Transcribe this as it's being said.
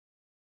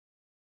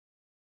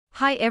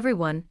Hi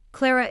everyone,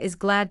 Clara is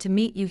glad to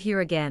meet you here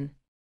again.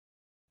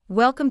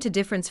 Welcome to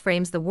Difference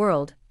Frames the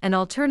World, an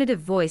alternative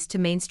voice to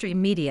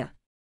mainstream media.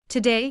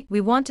 Today, we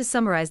want to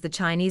summarize the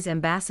Chinese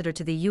ambassador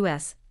to the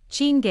US,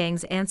 Qin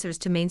Gang's answers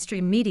to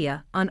mainstream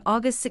media on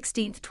August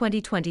 16,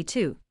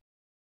 2022.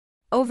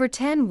 Over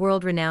 10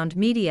 world-renowned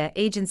media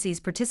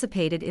agencies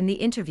participated in the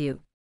interview.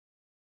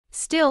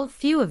 Still,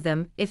 few of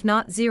them, if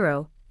not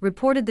zero,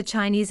 reported the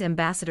Chinese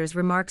ambassador's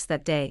remarks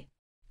that day.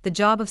 The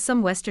job of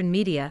some Western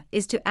media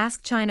is to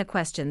ask China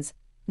questions,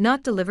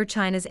 not deliver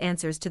China's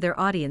answers to their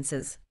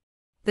audiences.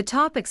 The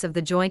topics of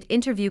the joint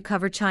interview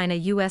cover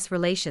China-US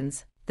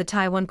relations, the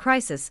Taiwan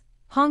crisis,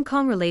 Hong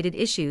Kong-related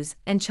issues,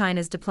 and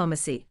China's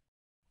diplomacy.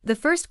 The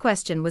first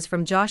question was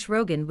from Josh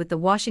Rogin with The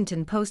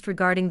Washington Post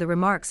regarding the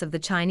remarks of the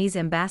Chinese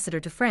ambassador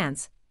to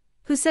France,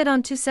 who said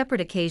on two separate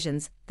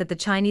occasions that the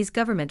Chinese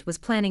government was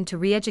planning to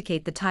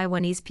re-educate the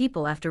Taiwanese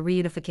people after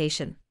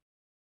reunification.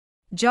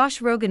 Josh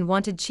Rogin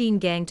wanted Qin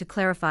Gang to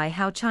clarify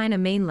how China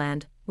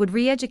mainland would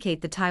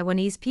re-educate the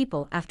Taiwanese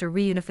people after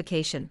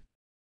reunification.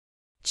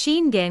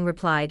 Qin Gang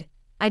replied,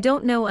 "I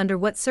don't know under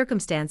what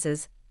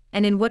circumstances,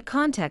 and in what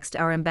context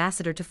our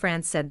ambassador to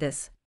France said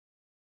this.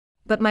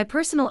 But my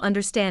personal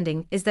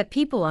understanding is that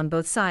people on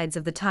both sides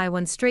of the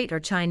Taiwan Strait are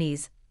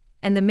Chinese,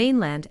 and the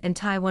mainland and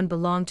Taiwan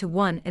belong to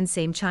one and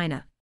same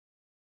China.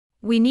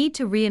 We need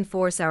to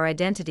reinforce our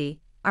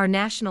identity, our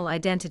national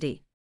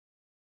identity.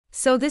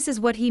 So this is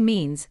what he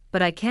means,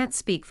 but I can't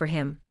speak for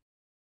him."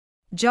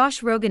 Josh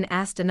Rogin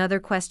asked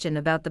another question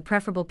about the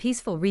preferable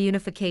peaceful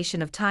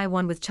reunification of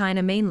Taiwan with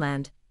China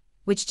mainland,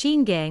 which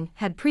Qin Gang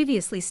had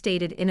previously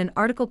stated in an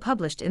article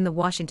published in The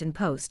Washington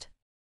Post.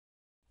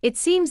 "It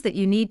seems that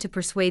you need to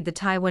persuade the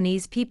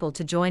Taiwanese people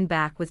to join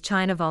back with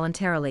China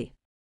voluntarily.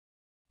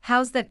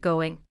 How's that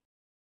going?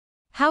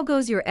 How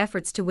goes your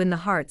efforts to win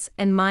the hearts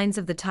and minds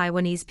of the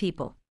Taiwanese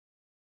people?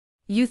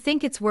 You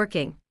think it's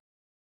working?"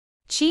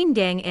 Qin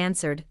Gang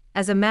answered,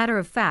 "As a matter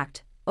of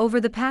fact, over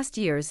the past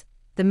years,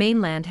 the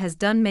mainland has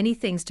done many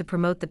things to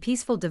promote the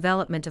peaceful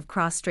development of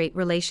cross-strait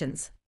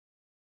relations.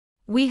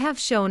 We have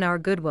shown our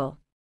goodwill.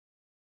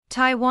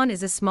 Taiwan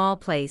is a small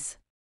place.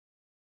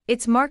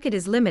 Its market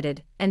is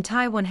limited, and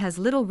Taiwan has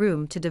little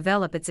room to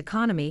develop its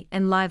economy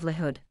and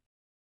livelihood.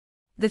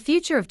 The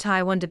future of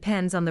Taiwan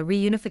depends on the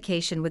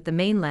reunification with the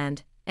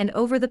mainland, and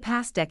over the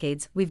past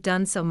decades we've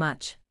done so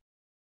much.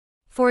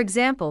 For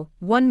example,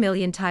 1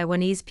 million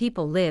Taiwanese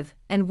people live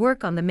and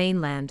work on the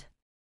mainland.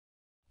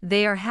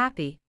 They are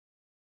happy.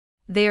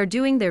 They are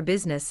doing their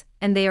business,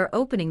 and they are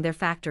opening their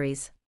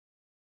factories.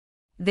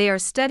 They are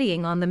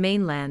studying on the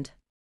mainland.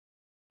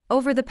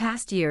 Over the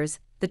past years,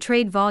 the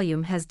trade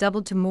volume has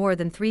doubled to more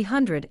than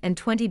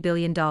 $320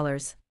 billion.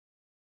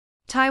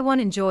 Taiwan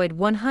enjoyed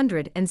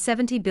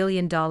 $170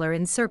 billion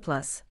in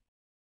surplus.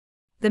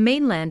 The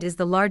mainland is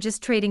the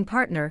largest trading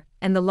partner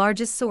and the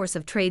largest source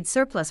of trade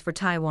surplus for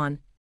Taiwan,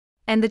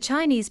 and the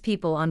Chinese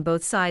people on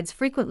both sides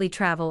frequently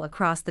travel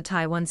across the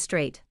Taiwan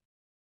Strait.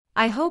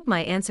 I hope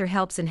my answer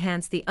helps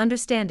enhance the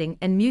understanding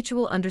and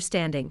mutual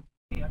understanding."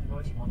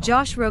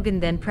 Josh Rogin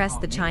then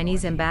pressed the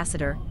Chinese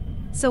ambassador,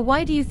 "So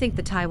why do you think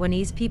the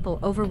Taiwanese people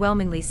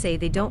overwhelmingly say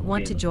they don't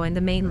want to join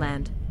the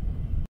mainland?"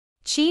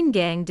 Qin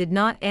Gang did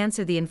not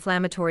answer the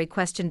inflammatory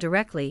question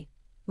directly.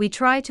 "We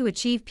try to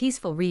achieve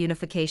peaceful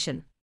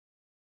reunification.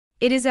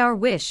 It is our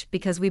wish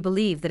because we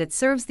believe that it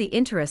serves the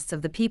interests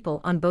of the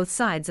people on both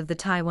sides of the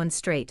Taiwan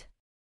Strait.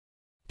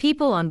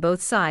 People on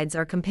both sides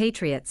are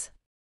compatriots.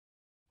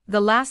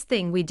 The last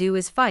thing we do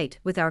is fight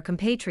with our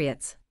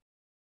compatriots.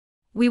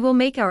 We will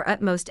make our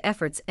utmost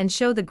efforts and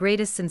show the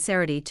greatest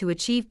sincerity to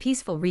achieve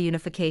peaceful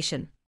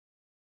reunification.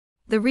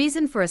 The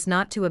reason for us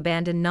not to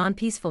abandon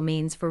non-peaceful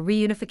means for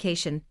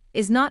reunification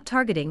is not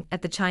targeting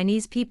at the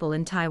Chinese people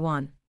in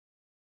Taiwan.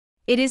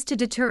 It is to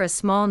deter a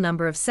small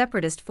number of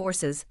separatist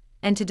forces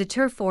and to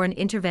deter foreign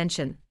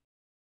intervention.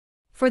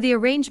 For the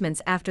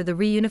arrangements after the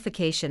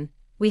reunification,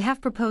 we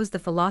have proposed the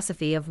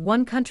philosophy of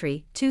one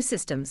country, two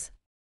systems.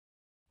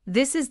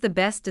 This is the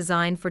best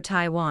design for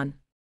Taiwan.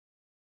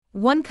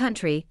 One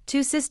country,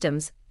 two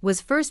systems was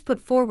first put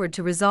forward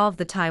to resolve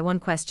the Taiwan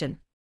question.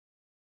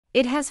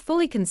 It has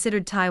fully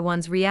considered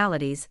Taiwan's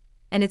realities,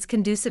 and it's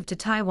conducive to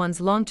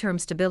Taiwan's long-term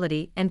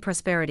stability and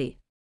prosperity.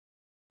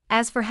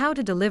 As for how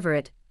to deliver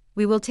it,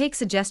 we will take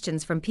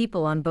suggestions from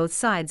people on both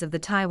sides of the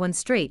Taiwan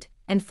Strait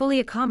and fully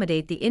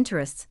accommodate the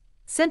interests,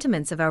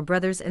 sentiments of our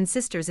brothers and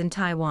sisters in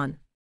Taiwan.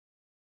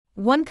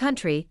 One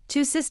country,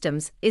 two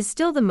systems is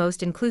still the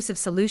most inclusive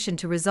solution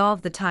to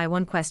resolve the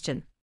Taiwan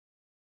question.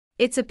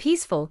 It's a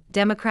peaceful,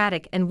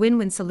 democratic and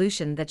win-win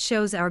solution that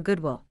shows our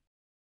goodwill.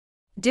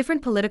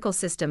 Different political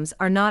systems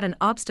are not an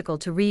obstacle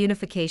to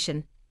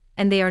reunification,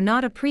 and they are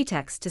not a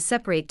pretext to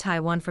separate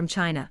Taiwan from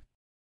China.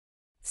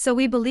 So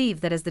we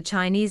believe that as the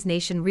Chinese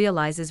nation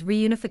realizes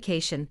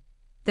reunification,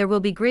 there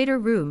will be greater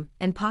room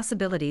and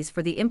possibilities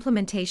for the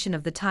implementation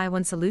of the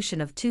Taiwan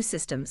solution of two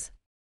systems."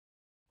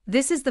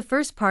 This is the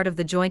first part of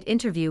the joint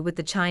interview with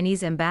the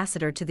Chinese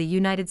ambassador to the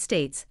United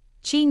States,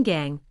 Qin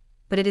Gang,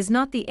 but it is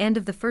not the end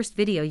of the first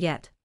video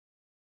yet.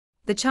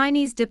 The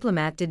Chinese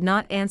diplomat did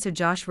not answer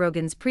Josh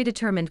Rogan's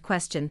predetermined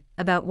question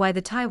about why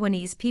the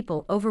Taiwanese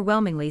people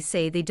overwhelmingly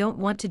say they don't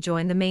want to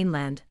join the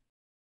mainland.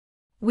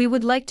 We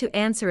would like to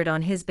answer it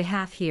on his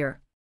behalf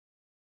here.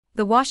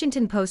 The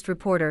Washington Post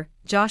reporter,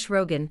 Josh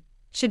Rogan,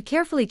 should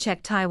carefully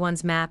check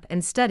Taiwan's map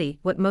and study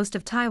what most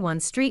of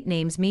Taiwan's street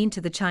names mean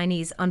to the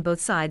Chinese on both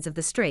sides of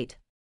the strait.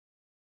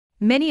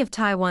 Many of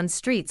Taiwan's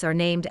streets are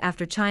named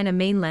after China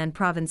mainland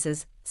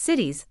provinces,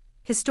 cities,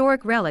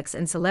 historic relics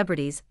and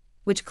celebrities,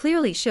 which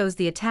clearly shows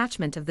the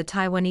attachment of the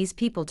Taiwanese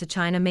people to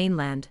China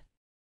mainland.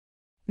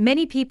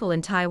 Many people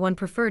in Taiwan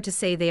prefer to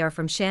say they are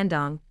from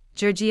Shandong,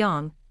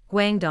 Zhejiang,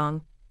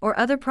 Guangdong, or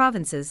other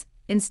provinces,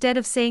 instead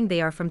of saying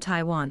they are from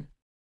Taiwan.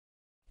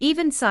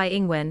 Even Tsai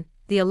Ing-wen,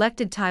 the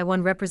elected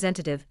Taiwan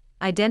representative,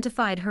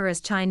 identified her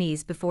as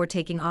Chinese before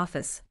taking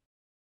office.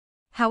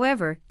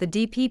 However, the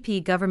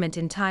DPP government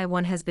in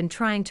Taiwan has been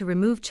trying to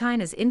remove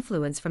China's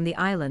influence from the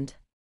island.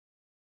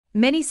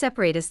 Many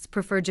separatists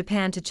prefer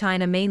Japan to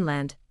China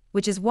mainland,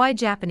 which is why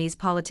Japanese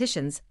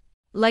politicians,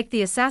 like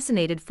the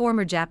assassinated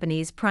former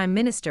Japanese Prime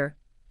Minister,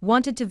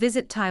 wanted to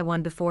visit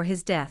Taiwan before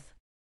his death.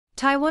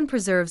 Taiwan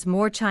preserves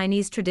more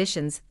Chinese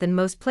traditions than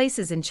most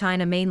places in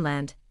China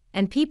mainland,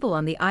 and people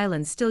on the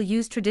island still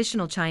use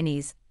traditional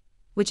Chinese,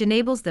 which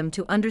enables them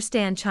to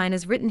understand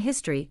China's written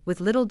history with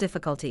little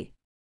difficulty.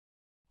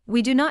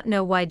 We do not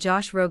know why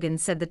Josh Rogan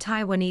said the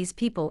Taiwanese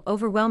people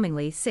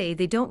overwhelmingly say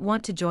they don't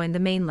want to join the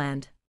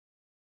mainland.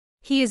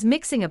 He is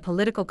mixing a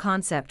political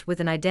concept with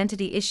an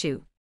identity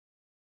issue.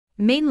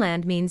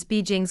 Mainland means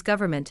Beijing's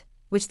government,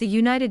 which the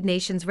United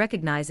Nations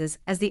recognizes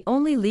as the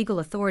only legal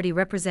authority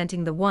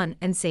representing the one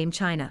and same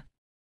China.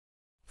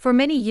 For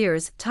many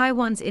years,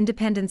 Taiwan's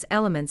independence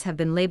elements have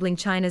been labeling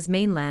China's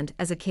mainland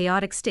as a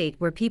chaotic state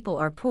where people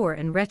are poor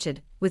and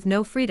wretched, with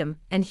no freedom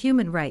and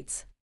human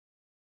rights.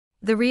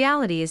 The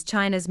reality is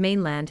China's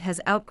mainland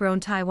has outgrown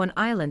Taiwan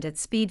Island at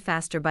speed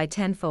faster by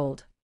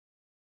tenfold.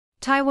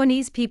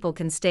 Taiwanese people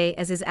can stay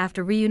as is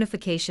after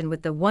reunification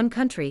with the one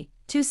country,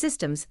 two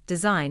systems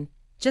design,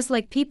 just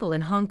like people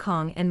in Hong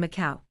Kong and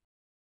Macau.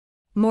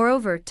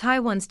 Moreover,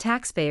 Taiwan's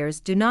taxpayers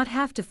do not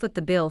have to foot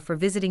the bill for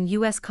visiting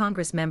U.S.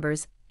 Congress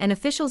members and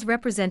officials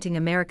representing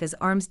America's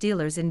arms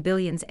dealers in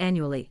billions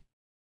annually.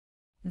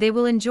 They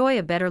will enjoy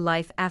a better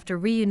life after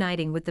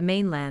reuniting with the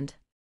mainland.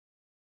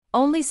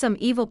 Only some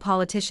evil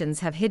politicians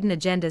have hidden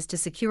agendas to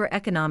secure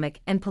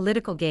economic and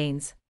political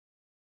gains.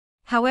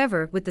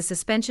 However, with the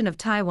suspension of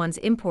Taiwan's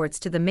imports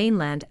to the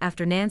mainland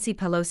after Nancy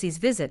Pelosi's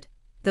visit,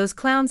 those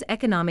clowns'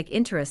 economic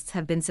interests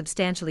have been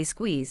substantially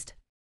squeezed.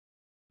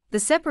 The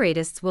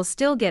separatists will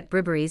still get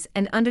briberies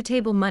and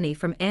under-table money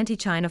from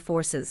anti-China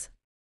forces.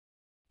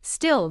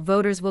 Still,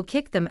 voters will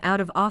kick them out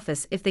of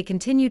office if they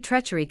continue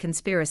treachery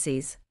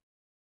conspiracies.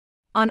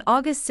 On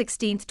August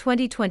 16,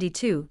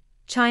 2022,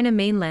 China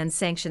mainland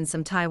sanctioned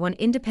some Taiwan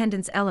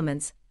independence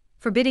elements,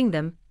 forbidding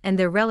them and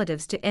their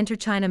relatives to enter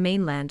China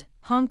mainland,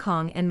 Hong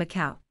Kong and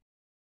Macau.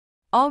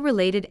 All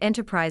related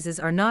enterprises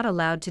are not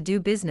allowed to do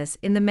business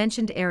in the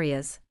mentioned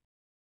areas.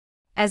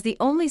 As the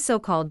only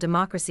so-called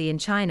democracy in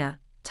China,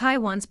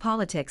 Taiwan's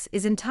politics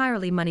is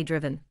entirely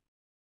money-driven.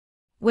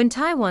 When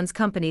Taiwan's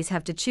companies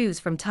have to choose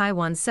from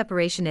Taiwan's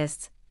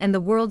separationists and the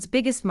world's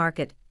biggest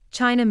market,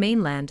 China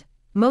mainland,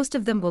 most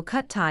of them will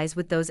cut ties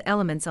with those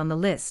elements on the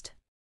list.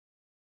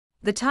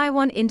 The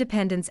Taiwan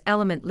independence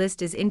element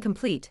list is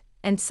incomplete,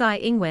 and Tsai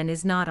Ing-wen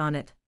is not on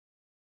it.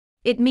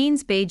 It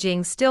means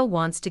Beijing still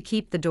wants to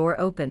keep the door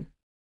open.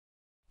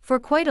 For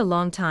quite a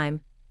long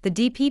time, the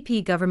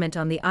DPP government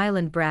on the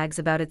island brags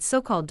about its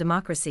so-called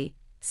democracy,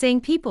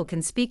 saying people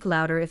can speak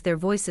louder if their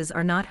voices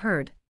are not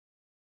heard.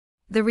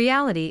 The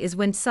reality is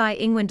when Tsai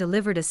Ing-wen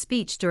delivered a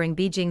speech during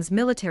Beijing's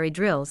military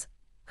drills,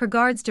 her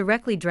guards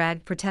directly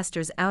dragged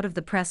protesters out of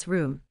the press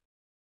room.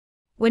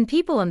 When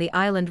people on the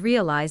island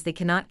realize they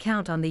cannot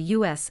count on the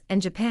US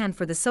and Japan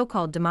for the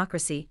so-called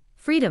democracy,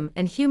 freedom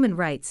and human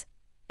rights,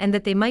 and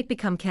that they might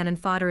become cannon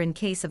fodder in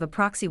case of a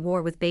proxy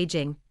war with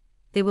Beijing,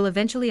 they will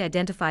eventually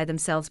identify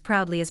themselves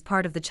proudly as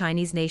part of the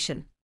Chinese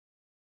nation.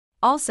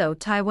 Also,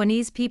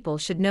 Taiwanese people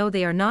should know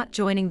they are not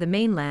joining the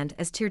mainland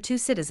as Tier 2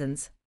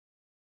 citizens.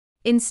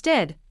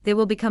 Instead, they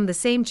will become the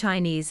same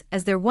Chinese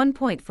as their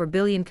 1.4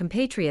 billion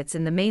compatriots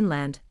in the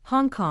mainland,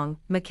 Hong Kong,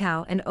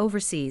 Macau and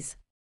overseas.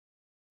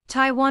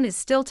 Taiwan is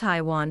still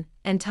Taiwan,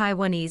 and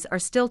Taiwanese are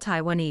still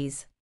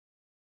Taiwanese.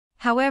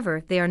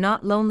 However, they are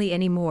not lonely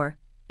anymore,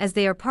 as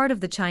they are part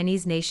of the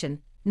Chinese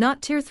nation,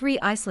 not Tier 3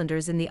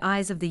 Icelanders in the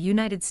eyes of the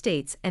United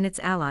States and its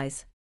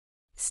allies.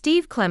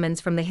 Steve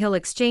Clemons from The Hill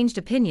exchanged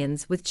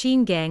opinions with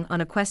Qin Gang on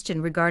a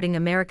question regarding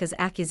America's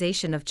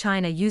accusation of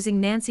China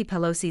using Nancy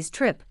Pelosi's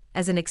trip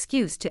as an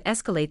excuse to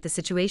escalate the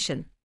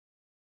situation.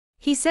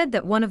 He said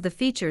that one of the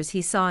features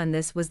he saw in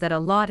this was that a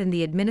lot in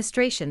the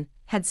administration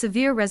had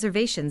severe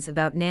reservations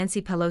about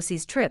Nancy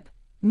Pelosi's trip,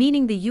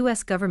 meaning the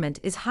U.S. government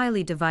is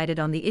highly divided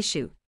on the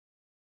issue.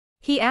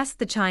 He asked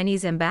the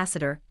Chinese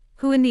ambassador,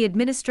 who in the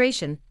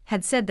administration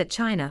had said that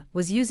China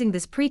was using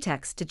this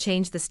pretext to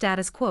change the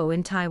status quo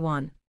in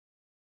Taiwan.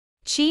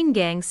 Qin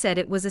Gang said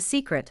it was a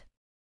secret.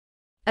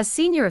 A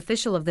senior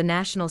official of the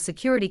National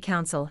Security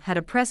Council had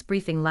a press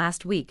briefing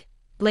last week,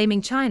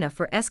 blaming China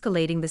for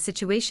escalating the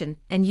situation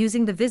and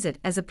using the visit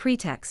as a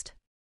pretext.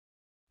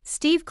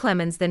 Steve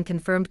Clemons then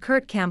confirmed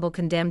Kurt Campbell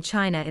condemned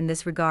China in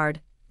this regard,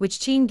 which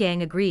Qin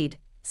Gang agreed,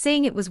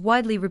 saying it was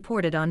widely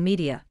reported on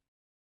media.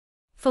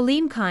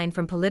 Philem Kine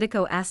from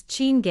Politico asked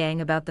Qin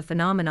Gang about the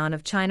phenomenon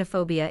of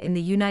Chinophobia in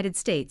the United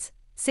States,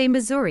 say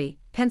Missouri,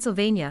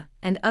 Pennsylvania,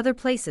 and other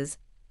places,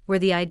 where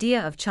the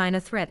idea of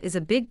China threat is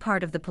a big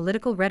part of the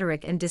political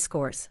rhetoric and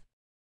discourse.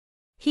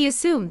 He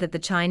assumed that the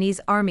Chinese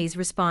Army's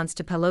response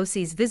to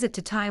Pelosi's visit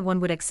to Taiwan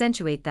would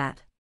accentuate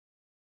that.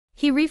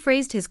 He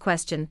rephrased his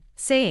question,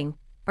 saying,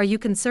 "Are you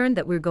concerned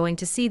that we're going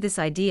to see this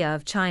idea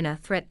of China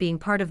threat being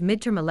part of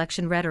midterm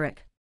election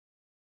rhetoric?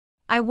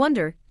 I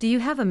wonder, do you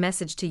have a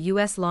message to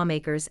U.S.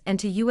 lawmakers and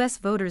to U.S.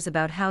 voters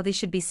about how they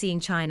should be seeing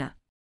China?"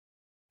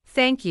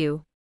 "Thank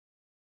you."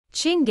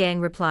 Qin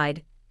Gang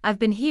replied, "I've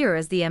been here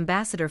as the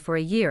ambassador for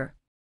a year.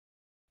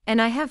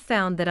 And I have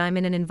found that I'm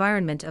in an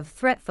environment of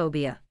threat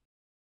phobia.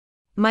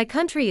 My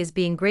country is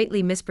being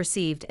greatly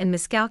misperceived and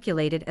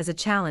miscalculated as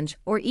a challenge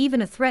or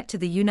even a threat to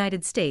the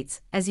United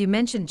States, as you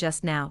mentioned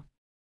just now.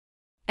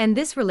 And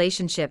this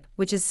relationship,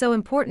 which is so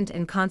important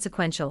and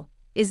consequential,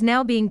 is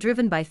now being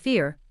driven by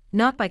fear,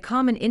 not by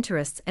common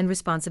interests and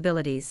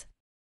responsibilities.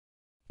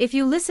 If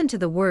you listen to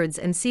the words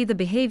and see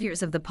the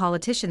behaviors of the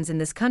politicians in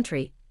this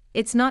country,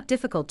 it's not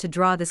difficult to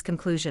draw this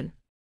conclusion.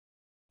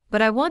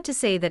 But I want to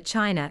say that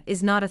China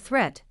is not a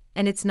threat,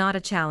 and it's not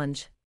a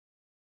challenge.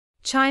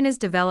 China's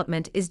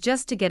development is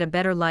just to get a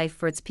better life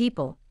for its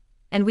people,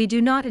 and we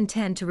do not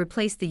intend to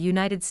replace the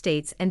United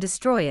States and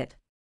destroy it.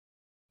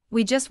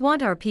 We just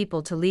want our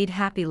people to lead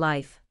happy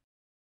life.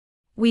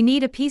 We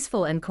need a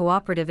peaceful and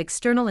cooperative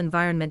external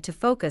environment to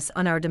focus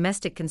on our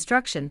domestic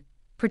construction,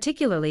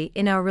 particularly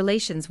in our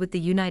relations with the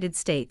United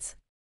States.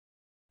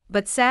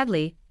 But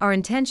sadly, our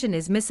intention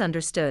is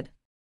misunderstood.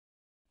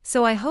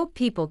 So I hope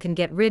people can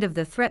get rid of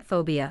the threat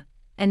phobia,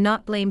 and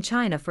not blame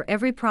China for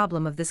every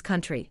problem of this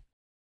country.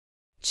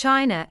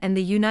 China and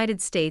the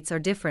United States are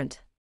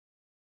different.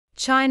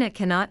 China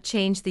cannot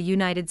change the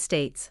United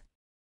States.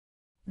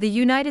 The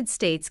United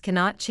States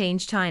cannot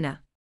change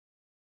China.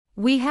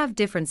 We have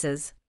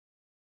differences.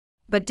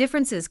 But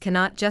differences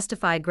cannot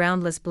justify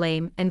groundless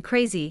blame and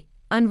crazy,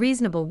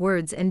 unreasonable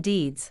words and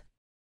deeds.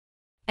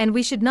 And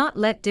we should not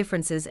let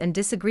differences and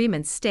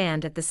disagreements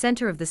stand at the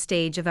center of the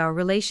stage of our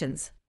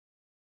relations.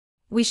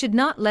 We should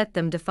not let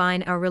them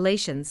define our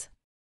relations.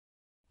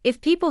 If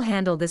people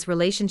handle this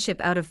relationship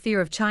out of fear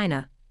of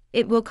China,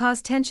 it will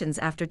cause tensions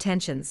after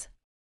tensions.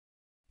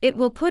 It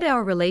will put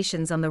our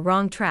relations on the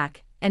wrong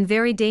track, and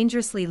very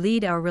dangerously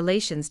lead our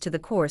relations to the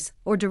course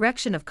or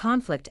direction of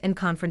conflict and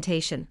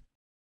confrontation.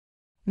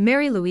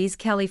 Mary Louise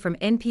Kelly from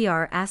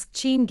NPR asked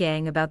Qin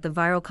Gang about the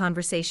viral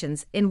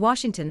conversations in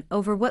Washington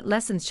over what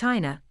lessons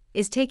China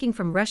is taking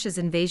from Russia's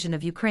invasion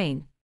of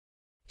Ukraine.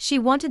 She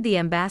wanted the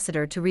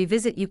ambassador to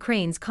revisit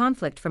Ukraine's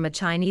conflict from a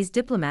Chinese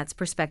diplomat's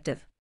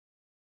perspective.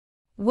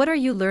 What are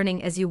you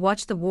learning as you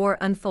watch the war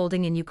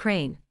unfolding in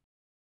Ukraine?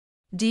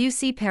 Do you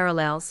see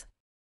parallels?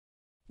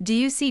 Do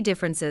you see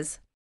differences?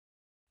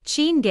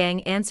 Qin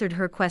Gang answered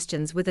her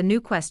questions with a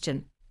new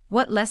question: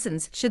 what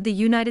lessons should the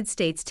United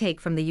States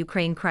take from the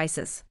Ukraine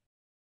crisis?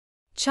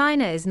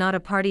 China is not a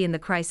party in the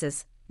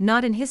crisis,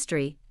 not in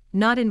history,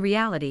 not in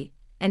reality,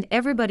 and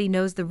everybody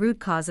knows the root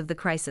cause of the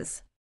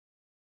crisis.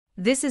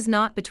 This is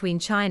not between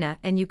China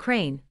and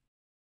Ukraine.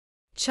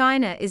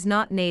 China is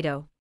not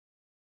NATO.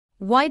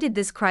 Why did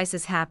this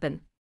crisis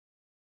happen?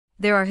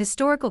 There are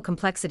historical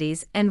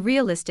complexities and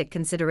realistic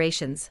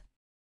considerations.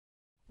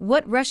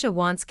 What Russia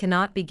wants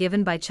cannot be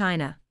given by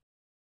China.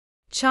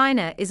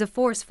 China is a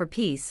force for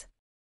peace.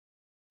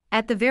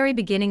 At the very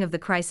beginning of the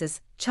crisis,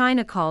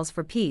 China calls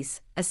for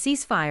peace, a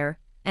ceasefire,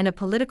 and a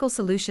political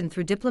solution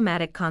through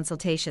diplomatic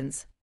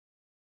consultations.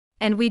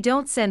 And we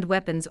don't send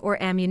weapons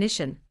or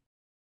ammunition.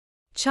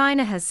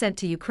 China has sent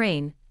to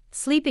Ukraine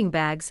sleeping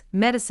bags,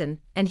 medicine,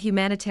 and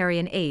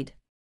humanitarian aid.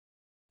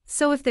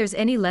 So if there's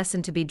any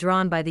lesson to be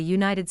drawn by the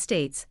United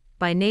States,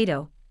 by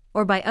NATO,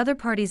 or by other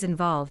parties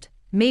involved,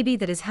 maybe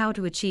that is how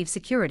to achieve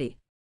security.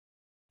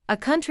 A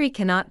country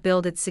cannot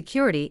build its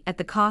security at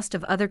the cost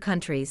of other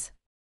countries.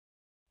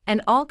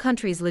 And all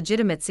countries'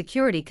 legitimate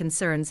security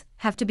concerns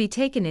have to be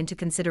taken into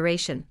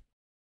consideration.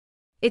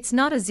 It's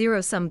not a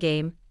zero-sum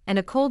game, and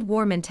a Cold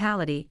War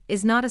mentality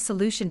is not a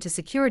solution to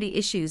security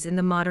issues in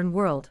the modern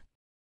world.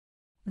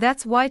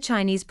 That's why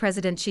Chinese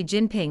President Xi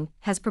Jinping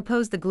has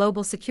proposed the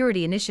Global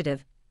Security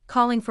Initiative,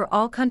 calling for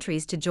all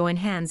countries to join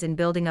hands in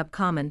building up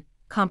common,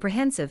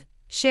 comprehensive,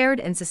 shared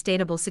and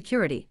sustainable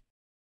security.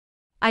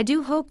 I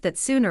do hope that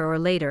sooner or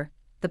later,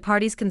 the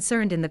parties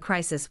concerned in the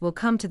crisis will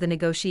come to the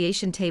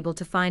negotiation table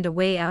to find a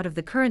way out of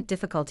the current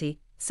difficulty,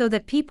 so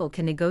that people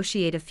can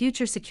negotiate a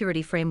future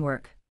security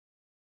framework.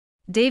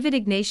 David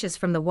Ignatius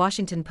from The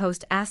Washington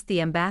Post asked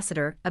the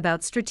ambassador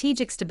about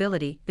strategic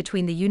stability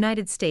between the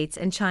United States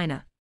and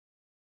China.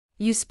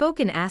 You spoke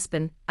in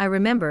Aspen, I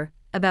remember,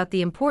 about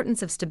the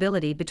importance of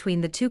stability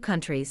between the two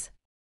countries.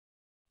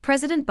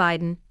 President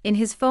Biden, in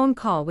his phone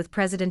call with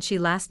President Xi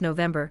last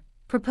November,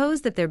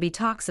 proposed that there be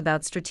talks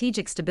about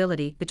strategic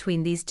stability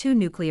between these two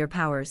nuclear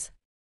powers.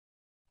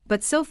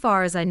 But so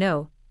far as I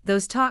know,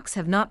 those talks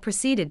have not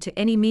proceeded to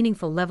any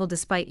meaningful level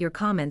despite your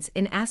comments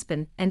in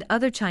Aspen and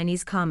other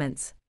Chinese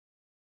comments.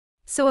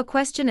 So a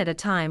question at a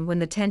time when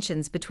the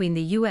tensions between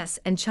the US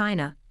and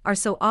China are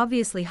so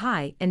obviously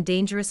high and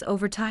dangerous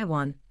over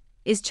Taiwan,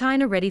 is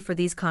China ready for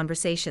these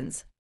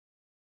conversations?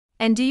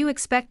 And do you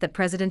expect that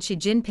President Xi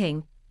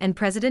Jinping and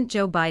President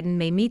Joe Biden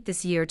may meet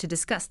this year to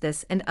discuss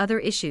this and other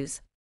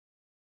issues?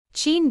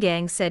 Qin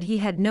Gang said he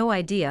had no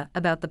idea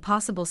about the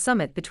possible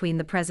summit between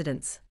the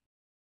presidents.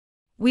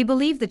 We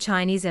believe the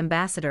Chinese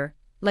ambassador,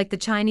 like the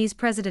Chinese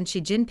President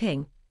Xi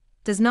Jinping,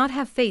 does not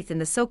have faith in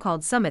the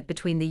so-called summit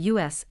between the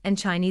US and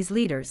Chinese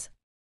leaders.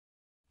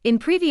 In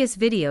previous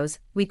videos,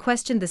 we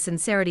questioned the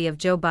sincerity of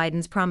Joe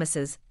Biden's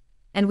promises,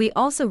 and we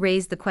also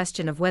raised the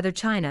question of whether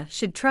China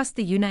should trust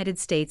the United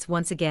States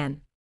once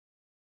again.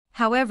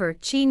 However,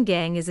 Qin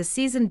Gang is a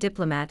seasoned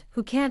diplomat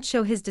who can't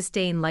show his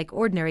disdain like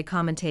ordinary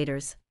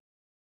commentators.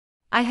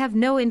 I have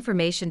no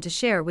information to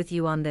share with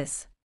you on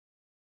this.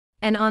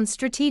 And on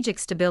strategic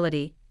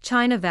stability,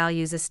 China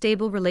values a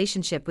stable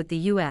relationship with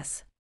the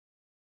US.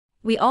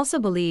 We also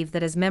believe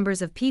that as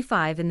members of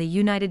P5 in the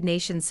United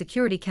Nations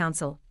Security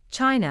Council,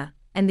 China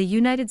and the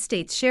United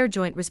States share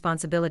joint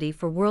responsibility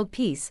for world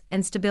peace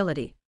and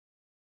stability.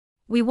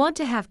 We want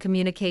to have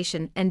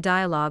communication and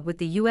dialogue with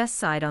the US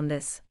side on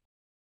this.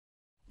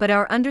 But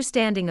our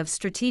understanding of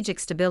strategic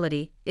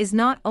stability is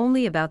not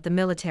only about the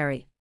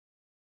military.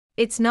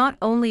 It's not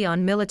only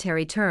on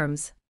military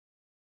terms.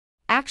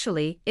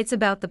 Actually, it's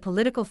about the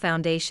political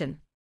foundation.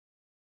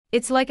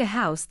 It's like a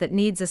house that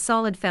needs a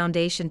solid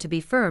foundation to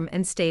be firm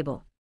and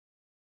stable.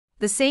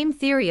 The same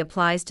theory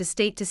applies to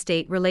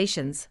state-to-state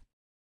relations.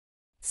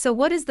 So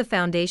what is the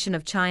foundation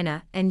of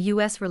China and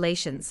US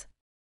relations?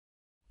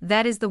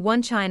 That is the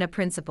One China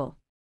principle.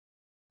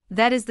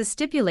 That is the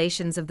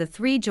stipulations of the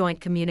 3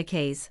 joint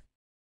communiques.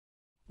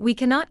 We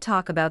cannot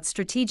talk about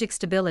strategic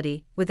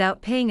stability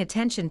without paying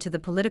attention to the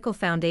political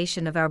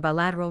foundation of our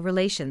bilateral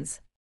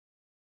relations.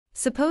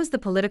 Suppose the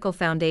political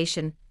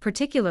foundation,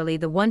 particularly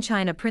the One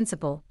China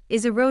principle,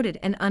 is eroded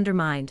and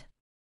undermined.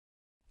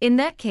 In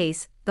that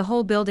case, the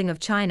whole building of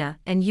China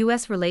and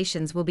US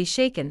relations will be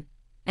shaken,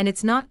 and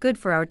it's not good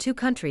for our two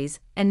countries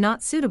and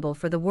not suitable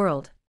for the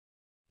world.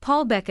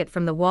 Paul Beckett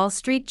from the Wall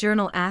Street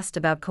Journal asked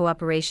about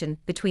cooperation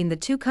between the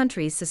two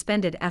countries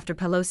suspended after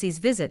Pelosi's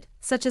visit,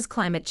 such as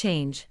climate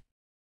change.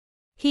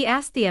 He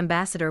asked the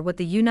ambassador what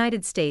the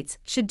United States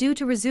should do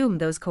to resume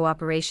those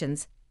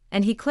cooperations,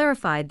 and he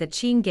clarified that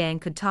Qin Gang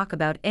could talk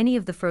about any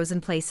of the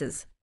frozen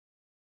places.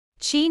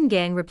 Qin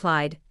Gang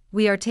replied,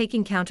 "We are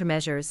taking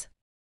countermeasures.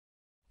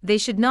 They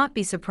should not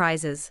be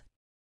surprises."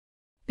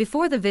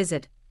 Before the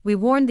visit, we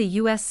warned the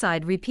US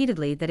side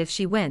repeatedly that if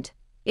she went,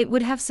 it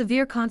would have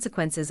severe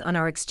consequences on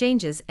our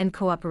exchanges and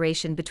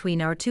cooperation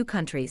between our two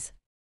countries.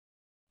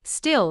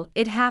 Still,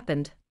 it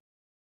happened.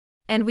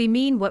 And we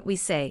mean what we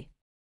say.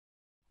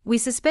 We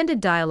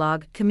suspended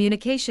dialogue,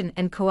 communication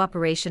and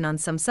cooperation on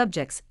some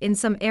subjects in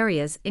some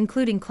areas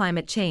including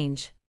climate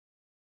change.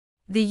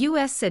 The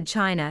US said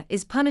China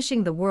is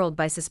punishing the world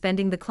by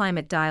suspending the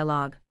climate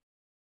dialogue.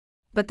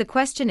 But the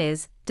question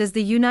is, does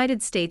the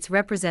United States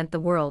represent the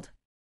world?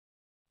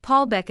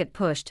 Paul Beckett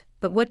pushed,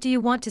 but what do you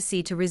want to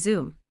see to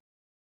resume?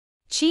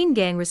 Qin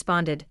Gang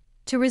responded,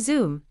 to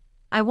resume,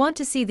 I want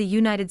to see the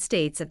United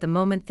States at the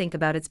moment think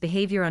about its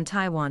behavior on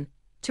Taiwan,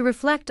 to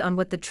reflect on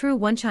what the true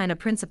One China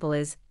principle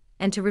is,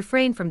 and to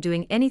refrain from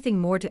doing anything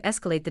more to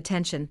escalate the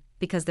tension,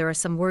 because there are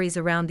some worries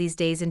around these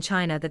days in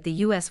China that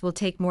the US will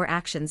take more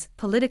actions,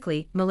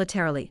 politically,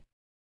 militarily.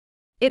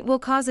 It will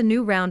cause a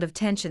new round of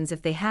tensions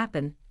if they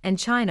happen, and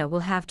China will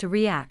have to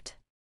react.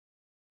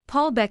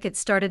 Paul Beckett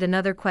started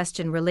another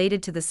question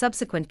related to the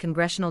subsequent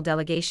congressional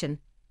delegation,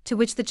 to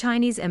which the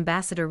Chinese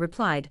ambassador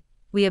replied,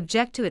 "We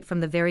object to it from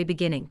the very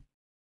beginning."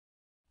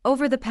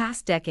 Over the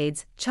past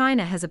decades,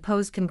 China has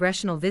opposed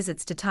congressional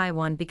visits to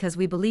Taiwan because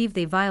we believe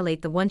they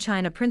violate the One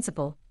China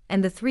principle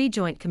and the 3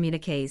 joint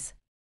communiques.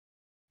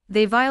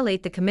 They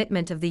violate the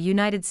commitment of the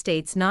United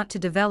States not to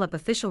develop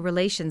official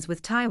relations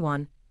with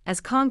Taiwan,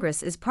 as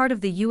Congress is part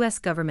of the US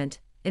government,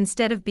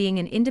 instead of being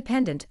an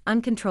independent,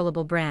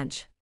 uncontrollable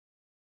branch.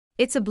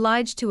 It's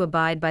obliged to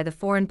abide by the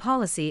foreign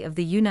policy of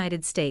the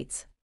United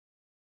States.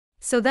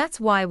 So that's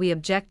why we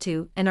object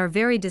to and are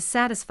very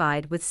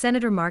dissatisfied with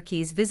Senator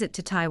Markey's visit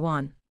to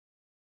Taiwan.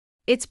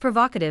 It's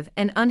provocative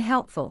and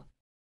unhelpful.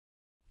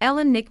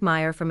 Ellen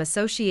Nickmeyer from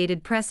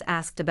Associated Press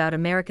asked about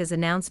America's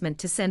announcement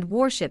to send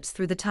warships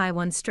through the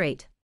Taiwan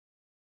Strait.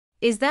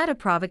 Is that a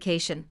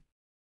provocation?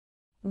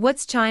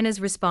 What's China's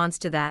response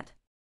to that?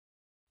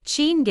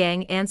 Qin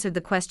Gang answered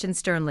the question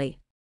sternly.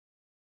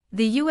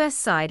 The US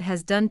side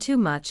has done too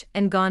much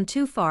and gone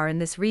too far in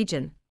this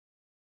region.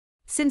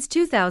 Since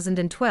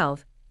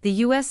 2012, the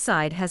US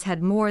side has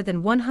had more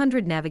than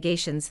 100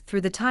 navigations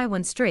through the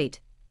Taiwan Strait,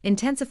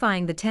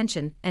 intensifying the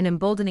tension and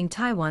emboldening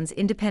Taiwan's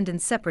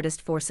independent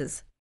separatist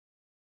forces.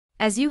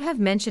 As you have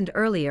mentioned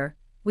earlier,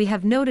 we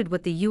have noted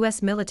what the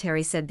US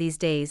military said these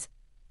days,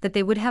 that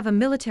they would have a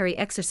military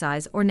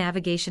exercise or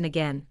navigation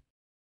again.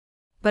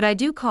 But I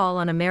do call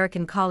on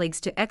American colleagues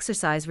to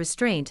exercise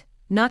restraint,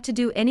 not to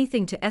do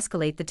anything to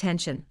escalate the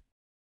tension.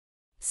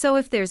 So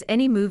if there's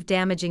any move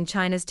damaging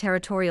China's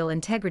territorial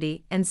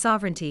integrity and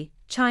sovereignty,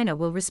 China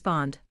will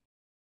respond.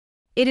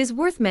 It is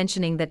worth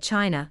mentioning that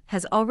China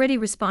has already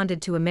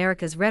responded to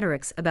America's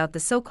rhetorics about the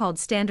so-called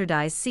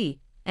standardized sea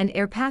and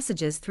air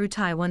passages through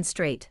Taiwan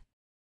Strait.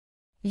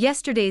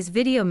 Yesterday's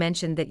video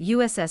mentioned that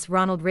USS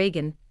Ronald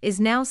Reagan is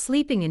now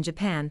sleeping in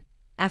Japan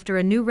after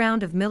a new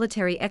round of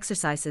military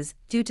exercises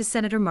due to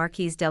Senator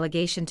Markey's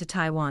delegation to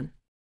Taiwan.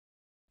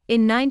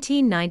 In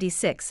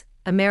 1996,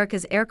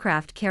 America's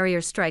aircraft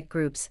carrier strike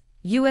groups,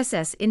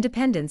 USS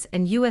Independence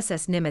and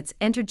USS Nimitz,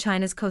 entered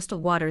China's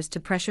coastal waters to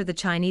pressure the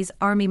Chinese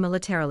army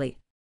militarily.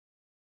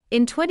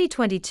 In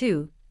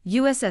 2022,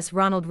 USS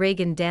Ronald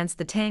Reagan danced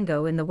the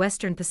tango in the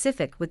Western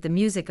Pacific with the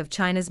music of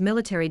China's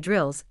military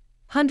drills,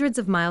 hundreds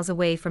of miles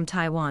away from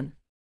Taiwan.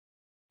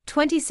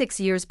 26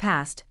 years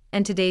passed,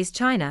 and today's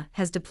China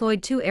has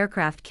deployed 2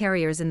 aircraft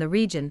carriers in the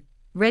region,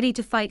 ready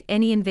to fight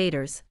any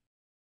invaders.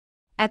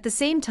 At the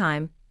same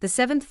time, the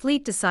 7th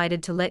Fleet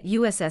decided to let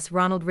USS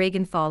Ronald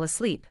Reagan fall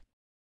asleep.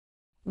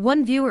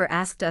 One viewer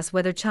asked us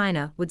whether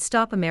China would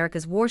stop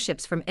America's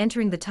warships from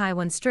entering the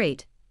Taiwan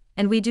Strait,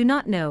 and we do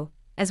not know,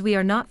 as we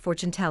are not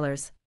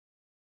fortune-tellers.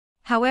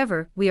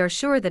 However, we are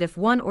sure that if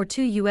 1 or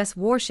 2 U.S.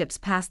 warships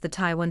pass the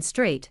Taiwan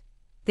Strait,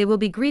 they will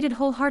be greeted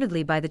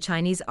wholeheartedly by the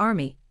Chinese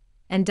army,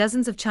 and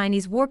dozens of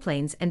Chinese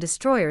warplanes and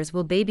destroyers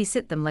will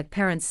babysit them like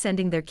parents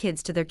sending their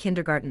kids to their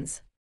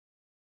kindergartens.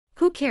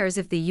 Who cares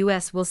if the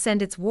U.S. will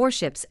send its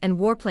warships and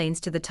warplanes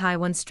to the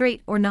Taiwan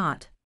Strait or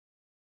not?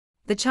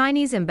 The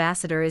Chinese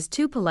ambassador is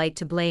too polite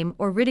to blame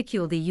or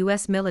ridicule the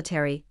U.S.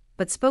 military,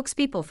 but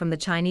spokespeople from the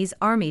Chinese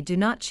army do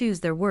not choose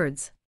their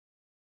words.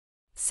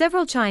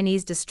 Several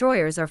Chinese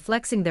destroyers are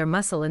flexing their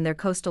muscle in their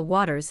coastal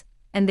waters,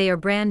 and they are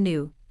brand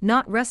new,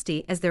 not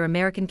rusty as their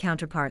American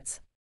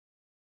counterparts.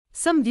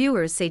 Some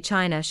viewers say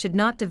China should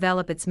not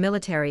develop its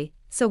military,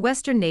 so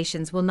Western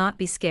nations will not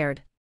be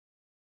scared.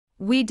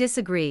 We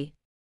disagree.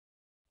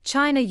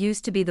 China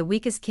used to be the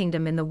weakest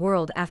kingdom in the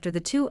world after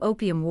the 2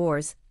 Opium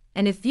Wars,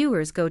 and if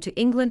viewers go to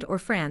England or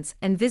France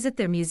and visit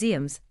their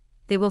museums,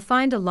 they will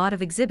find a lot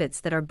of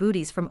exhibits that are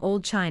booties from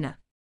old China.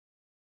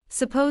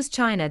 Suppose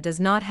China does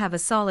not have a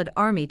solid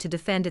army to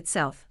defend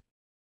itself.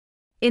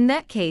 In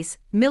that case,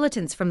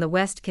 militants from the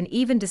West can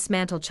even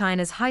dismantle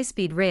China's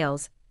high-speed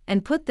rails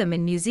and put them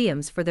in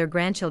museums for their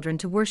grandchildren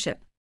to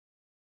worship.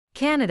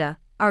 Canada,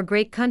 our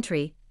great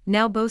country,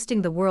 now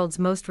boasting the world's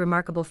most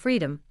remarkable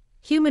freedom,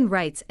 human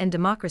rights and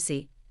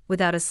democracy,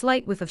 without a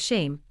slight whiff of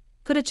shame,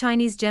 put a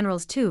Chinese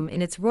general's tomb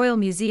in its Royal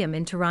Museum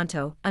in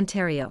Toronto,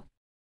 Ontario.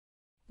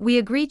 We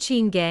agree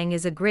Qin Gang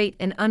is a great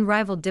and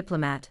unrivaled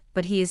diplomat,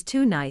 but he is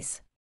too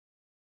nice.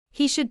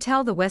 He should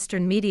tell the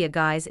Western media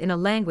guys in a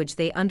language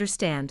they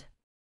understand.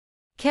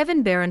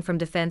 Kevin Barron from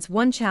Defense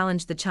One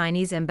challenged the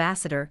Chinese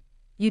ambassador,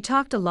 "You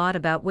talked a lot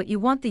about what you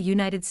want the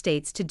United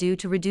States to do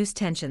to reduce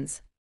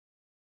tensions.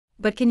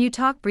 But can you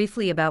talk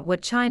briefly about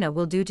what China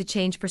will do to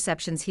change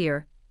perceptions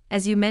here,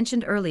 as you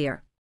mentioned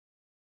earlier?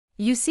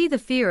 You see the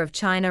fear of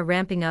China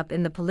ramping up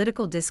in the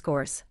political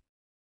discourse."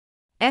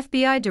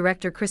 FBI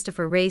Director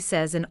Christopher Wray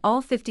says in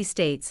all 50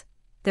 states,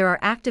 there are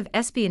active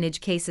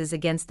espionage cases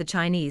against the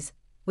Chinese,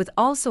 with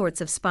all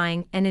sorts of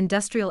spying and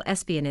industrial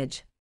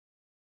espionage.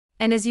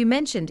 And as you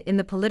mentioned in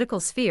the political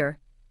sphere,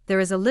 there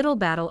is a little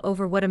battle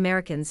over what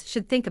Americans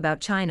should think about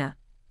China,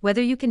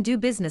 whether you can do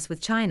business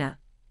with China,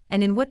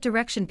 and in what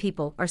direction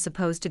people are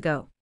supposed to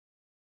go.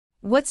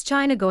 What's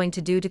China going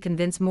to do to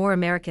convince more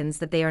Americans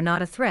that they are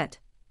not a threat,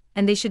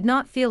 and they should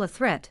not feel a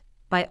threat,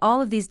 by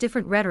all of these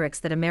different rhetorics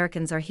that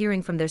Americans are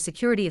hearing from their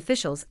security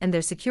officials and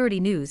their security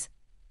news,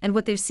 and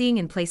what they're seeing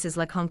in places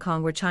like Hong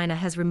Kong where China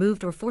has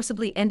removed or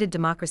forcibly ended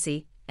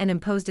democracy and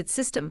imposed its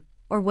system,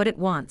 or what it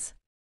wants?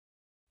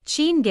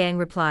 Qin Gang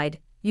replied,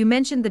 "You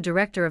mentioned the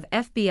director of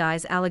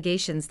FBI's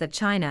allegations that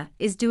China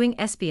is doing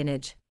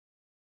espionage.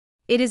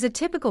 It is a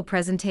typical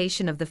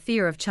presentation of the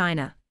fear of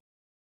China.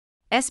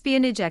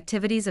 Espionage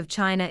activities of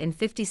China in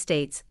 50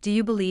 states, do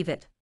you believe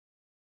it?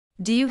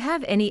 Do you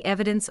have any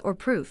evidence or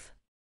proof?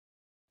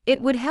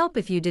 It would help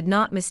if you did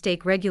not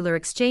mistake regular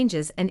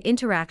exchanges and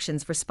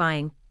interactions for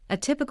spying, a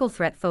typical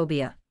threat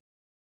phobia.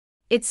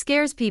 It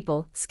scares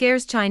people,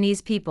 scares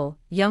Chinese people,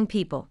 young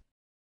people.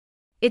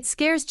 It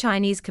scares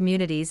Chinese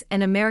communities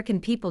and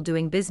American people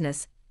doing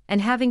business,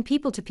 and having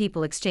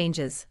people-to-people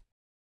exchanges.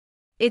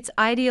 It's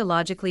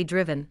ideologically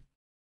driven."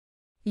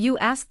 You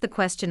asked the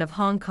question of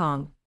Hong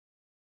Kong.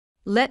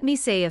 Let me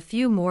say a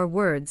few more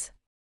words.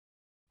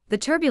 The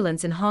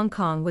turbulence in Hong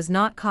Kong was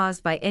not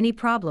caused by any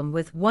problem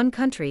with one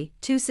country,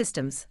 two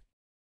systems.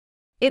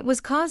 It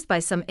was caused by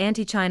some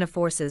anti-China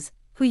forces,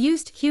 who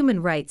used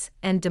human rights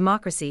and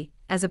democracy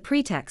as a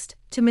pretext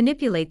to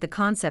manipulate the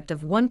concept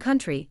of one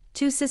country,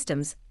 two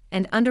systems,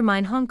 and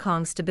undermine Hong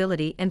Kong's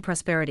stability and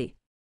prosperity.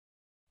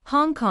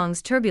 Hong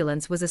Kong's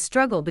turbulence was a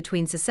struggle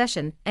between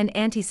secession and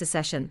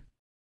anti-secession.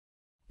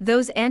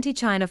 Those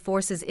anti-China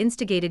forces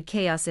instigated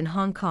chaos in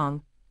Hong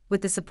Kong,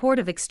 with the support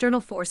of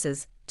external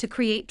forces, to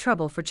create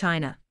trouble for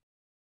China.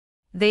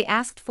 They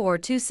asked for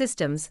two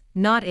systems,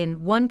 not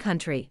in one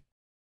country.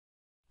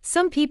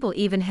 Some people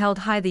even held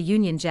high the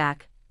Union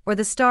Jack, or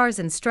the Stars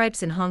and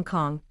Stripes in Hong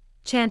Kong,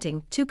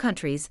 chanting two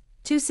countries,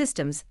 two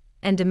systems,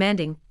 and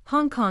demanding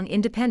Hong Kong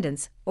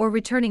independence or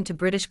returning to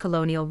British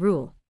colonial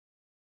rule.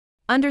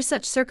 Under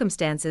such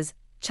circumstances,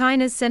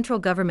 China's central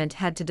government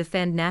had to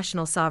defend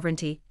national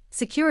sovereignty,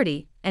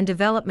 security, and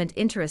development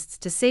interests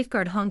to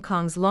safeguard Hong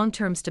Kong's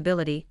long-term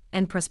stability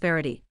and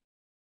prosperity.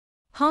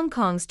 Hong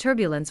Kong's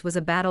turbulence was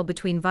a battle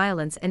between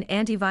violence and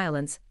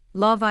anti-violence,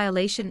 law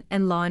violation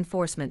and law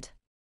enforcement.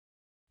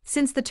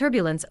 Since the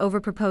turbulence over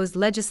proposed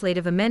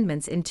legislative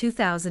amendments in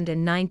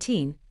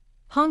 2019,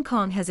 Hong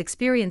Kong has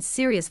experienced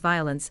serious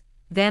violence,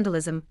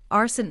 vandalism,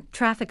 arson,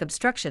 traffic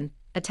obstruction,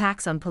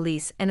 attacks on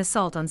police, and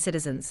assault on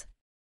citizens.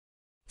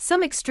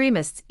 Some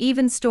extremists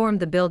even stormed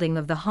the building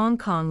of the Hong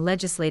Kong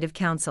Legislative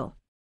Council.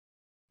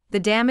 The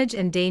damage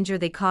and danger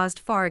they caused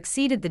far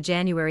exceeded the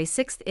January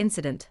 6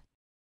 incident.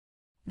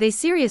 They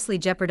seriously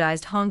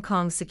jeopardized Hong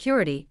Kong's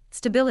security,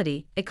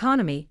 stability,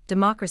 economy,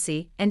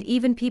 democracy, and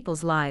even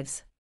people's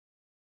lives.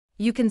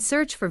 You can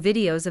search for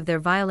videos of their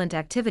violent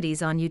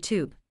activities on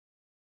YouTube.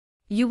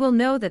 You will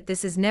know that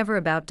this is never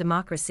about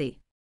democracy.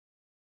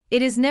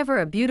 It is never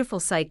a beautiful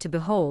sight to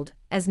behold,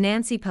 as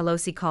Nancy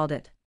Pelosi called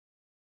it.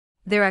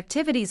 Their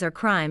activities are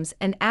crimes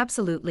and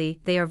absolutely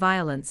they are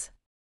violence.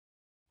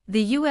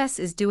 The US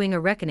is doing a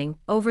reckoning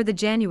over the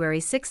January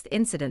 6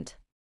 incident.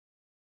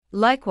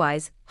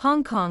 Likewise,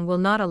 Hong Kong will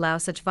not allow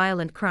such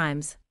violent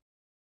crimes.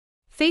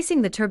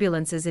 Facing the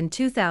turbulences in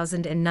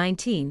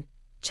 2019,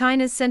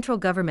 China's central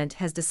government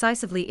has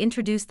decisively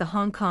introduced the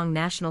Hong Kong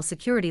National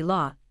Security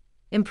Law,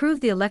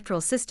 improved the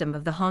electoral system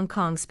of the Hong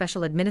Kong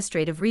Special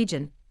Administrative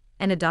Region,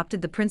 and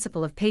adopted the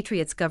principle of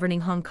patriots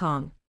governing Hong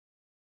Kong.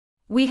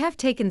 We have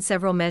taken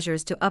several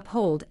measures to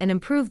uphold and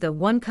improve the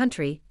one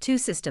country, two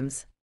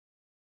systems.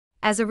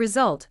 As a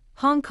result,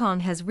 Hong Kong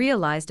has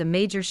realized a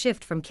major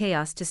shift from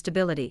chaos to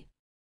stability.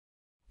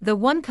 The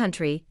one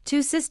country,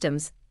 two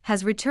systems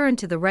has returned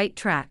to the right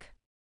track.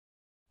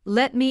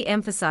 Let me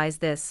emphasize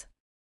this.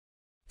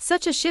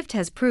 Such a shift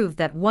has proved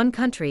that one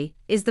country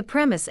is the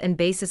premise and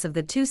basis of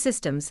the two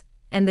systems,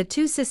 and the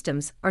two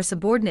systems are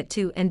subordinate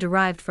to and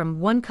derived from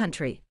one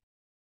country.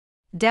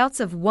 Doubts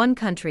of one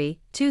country,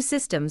 two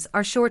systems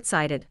are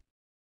short-sighted.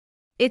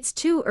 It's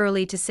too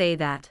early to say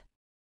that.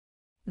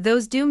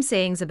 Those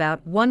doomsayings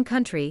about one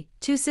country,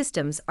 two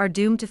systems are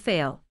doomed to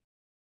fail.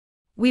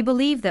 We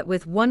believe that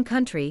with one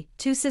country,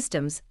 two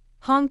systems,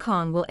 Hong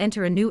Kong will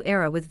enter a new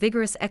era with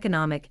vigorous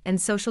economic and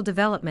social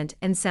development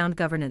and sound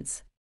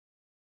governance.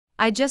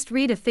 I just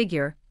read a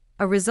figure,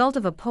 a result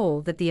of a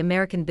poll that the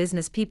American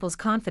business people's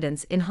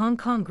confidence in Hong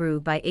Kong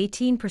grew by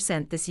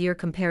 18% this year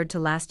compared to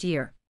last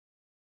year.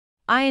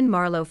 Ian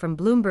Marlowe from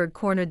Bloomberg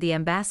cornered the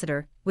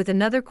ambassador with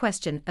another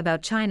question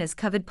about China's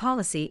COVID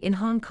policy in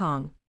Hong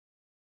Kong.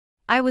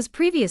 I was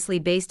previously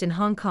based in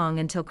Hong Kong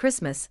until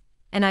Christmas,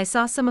 and I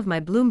saw some of my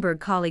Bloomberg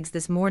colleagues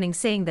this morning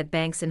saying that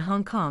banks in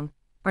Hong Kong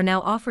are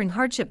now offering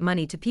hardship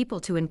money to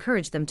people to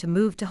encourage them to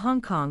move to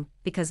Hong Kong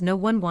because no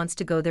one wants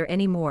to go there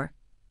anymore,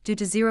 due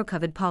to zero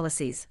COVID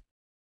policies.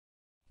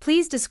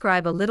 Please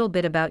describe a little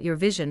bit about your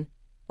vision,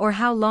 or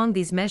how long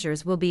these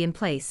measures will be in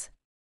place.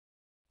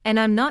 And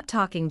I'm not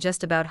talking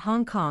just about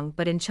Hong Kong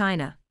but in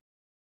China.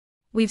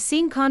 We've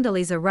seen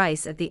Condoleezza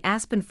Rice at the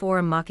Aspen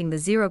Forum mocking the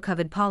zero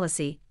COVID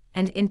policy,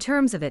 and in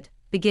terms of it,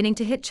 beginning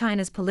to hit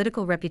China's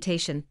political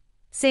reputation,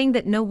 saying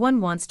that no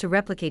one wants to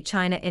replicate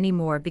China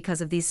anymore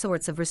because of these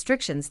sorts of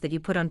restrictions that you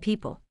put on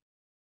people.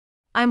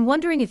 I'm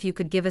wondering if you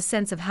could give a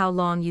sense of how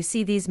long you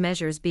see these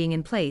measures being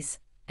in place,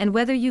 and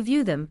whether you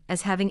view them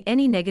as having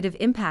any negative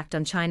impact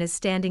on China's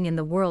standing in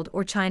the world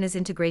or China's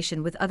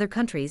integration with other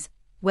countries,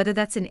 whether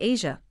that's in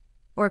Asia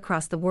or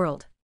across the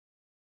world.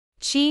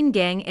 Qin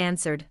Gang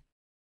answered.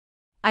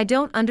 I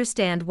don't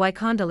understand why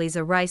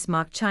Condoleezza Rice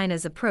mocked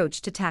China's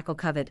approach to tackle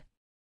COVID.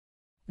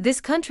 This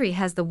country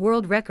has the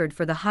world record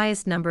for the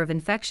highest number of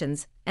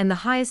infections and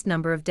the highest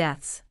number of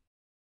deaths.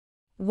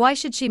 Why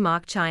should she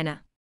mock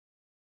China?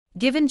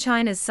 Given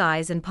China's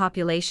size and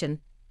population,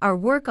 our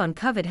work on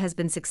COVID has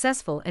been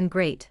successful and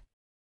great.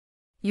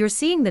 You're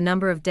seeing the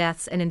number of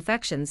deaths and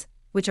infections,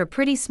 which are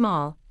pretty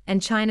small,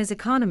 and China's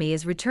economy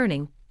is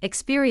returning,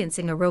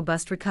 experiencing a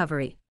robust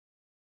recovery.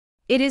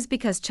 It is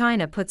because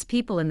China puts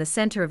people in the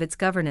center of its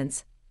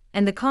governance,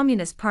 and the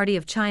Communist Party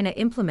of China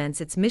implements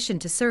its mission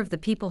to serve the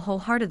people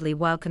wholeheartedly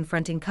while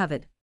confronting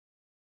COVID.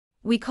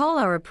 We call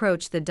our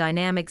approach the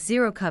dynamic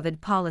zero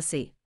COVID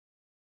policy.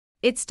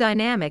 It's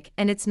dynamic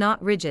and it's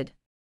not rigid.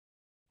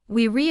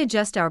 We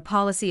readjust our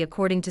policy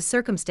according to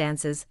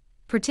circumstances,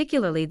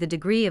 particularly the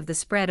degree of the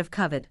spread of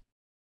COVID.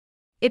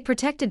 It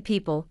protected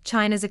people,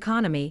 China's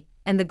economy,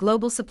 and the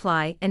global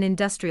supply and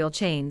industrial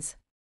chains.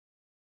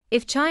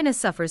 If China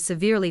suffers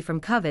severely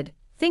from COVID,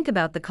 think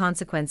about the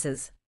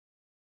consequences.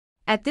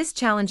 At this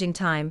challenging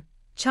time,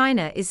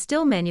 China is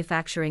still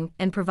manufacturing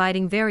and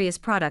providing various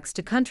products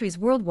to countries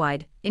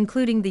worldwide,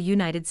 including the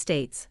United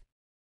States.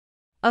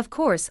 Of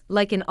course,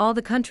 like in all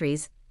the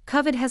countries,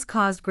 COVID has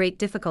caused great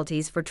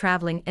difficulties for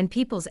traveling and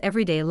people's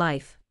everyday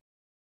life.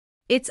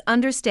 It's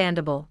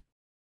understandable.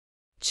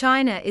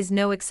 China is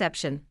no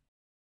exception.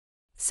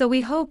 So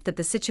we hope that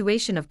the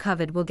situation of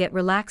COVID will get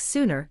relaxed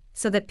sooner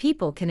so that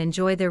people can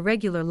enjoy their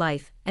regular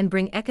life and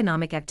bring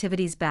economic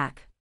activities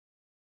back.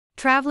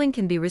 Traveling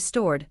can be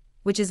restored,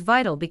 which is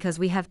vital because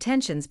we have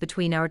tensions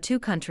between our two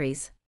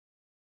countries.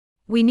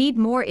 We need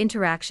more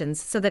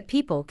interactions so that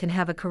people can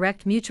have a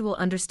correct mutual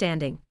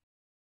understanding.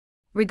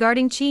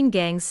 Regarding Qin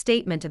Gang's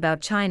statement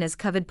about China's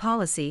COVID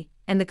policy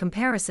and the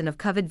comparison of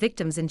COVID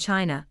victims in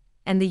China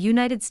and the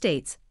United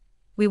States,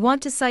 we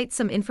want to cite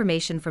some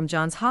information from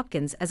Johns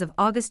Hopkins as of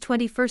August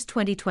 21,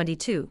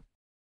 2022.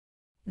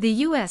 The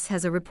U.S.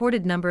 has a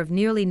reported number of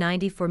nearly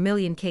 94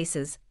 million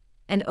cases,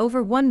 and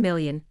over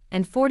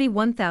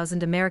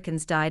 1,041,000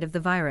 Americans died of the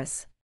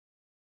virus.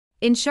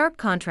 In sharp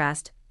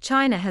contrast,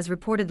 China has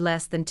reported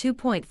less than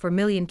 2.4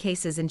 million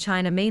cases in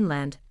China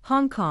mainland,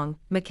 Hong Kong,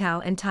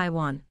 Macau and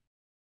Taiwan.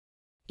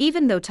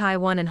 Even though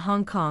Taiwan and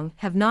Hong Kong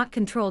have not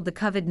controlled the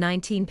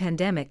COVID-19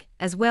 pandemic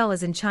as well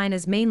as in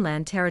China's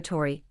mainland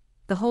territory,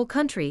 the whole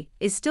country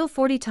is still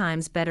 40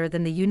 times better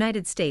than the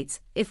United States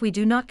if we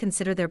do not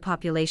consider their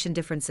population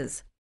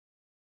differences.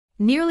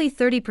 Nearly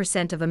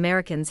 30% of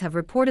Americans have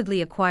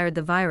reportedly acquired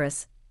the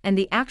virus, and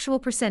the actual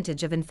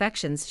percentage of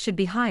infections should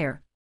be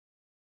higher.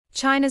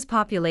 China's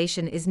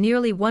population is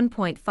nearly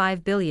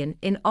 1.5 billion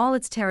in all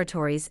its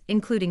territories,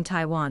 including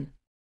Taiwan.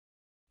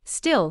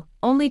 Still,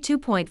 only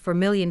 2.4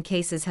 million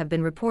cases have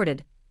been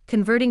reported,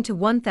 converting to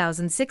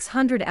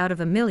 1,600 out of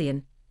a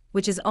million,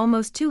 which is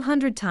almost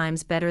 200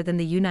 times better than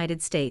the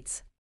United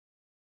States.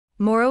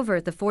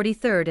 Moreover, the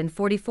 43rd and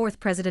 44th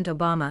President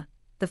Obama,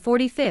 the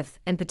 45th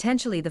and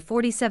potentially the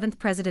 47th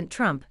President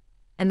Trump,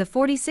 and the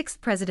 46th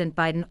President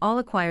Biden all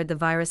acquired the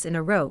virus in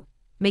a row,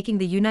 making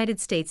the United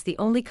States the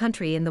only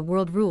country in the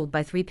world ruled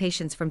by 3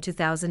 patients from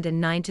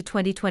 2009 to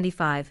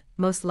 2025,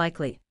 most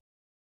likely.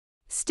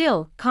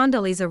 Still,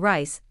 Condoleezza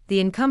Rice,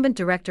 the incumbent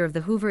director of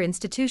the Hoover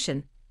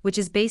Institution, which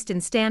is based in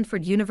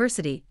Stanford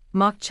University,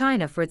 mocked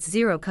China for its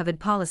zero-COVID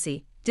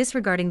policy,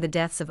 disregarding the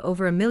deaths of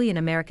over 1 million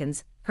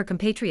Americans, her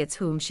compatriots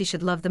whom she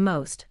should love the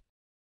most.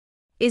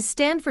 Is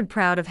Stanford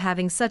proud of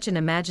having such an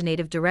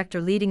imaginative director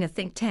leading a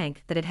think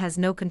tank that it has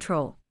no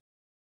control?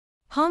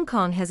 Hong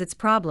Kong has its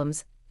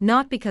problems,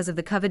 not because of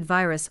the COVID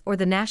virus or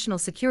the national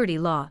security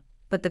law,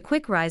 but the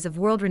quick rise of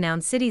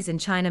world-renowned cities in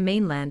China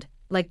mainland,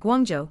 like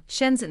Guangzhou,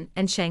 Shenzhen,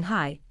 and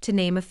Shanghai, to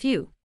name a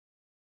few.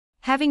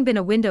 Having been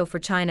a window for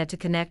China to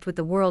connect with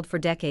the world for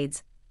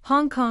decades,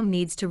 Hong Kong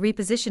needs to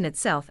reposition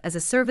itself as a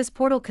service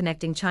portal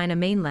connecting China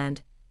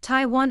mainland,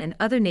 Taiwan and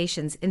other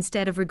nations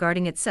instead of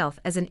regarding itself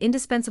as an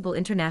indispensable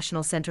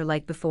international center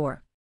like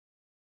before.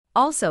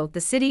 Also,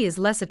 the city is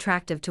less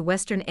attractive to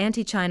Western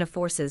anti-China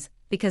forces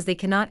because they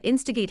cannot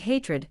instigate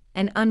hatred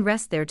and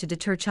unrest there to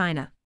deter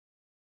China.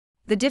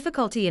 The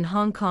difficulty in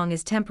Hong Kong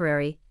is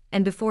temporary,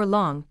 and before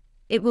long,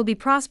 it will be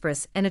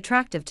prosperous and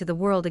attractive to the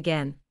world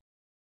again.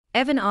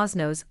 Evan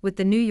Osnos, with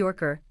The New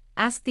Yorker,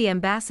 asked the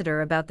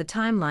ambassador about the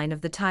timeline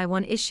of the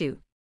Taiwan issue.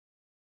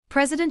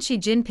 President Xi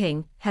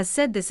Jinping has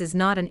said this is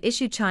not an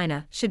issue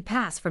China should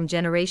pass from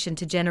generation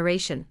to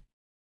generation.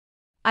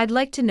 I'd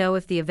like to know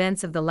if the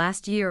events of the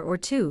last year or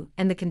two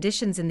and the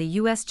conditions in the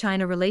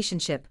US-China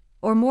relationship,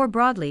 or more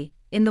broadly,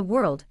 in the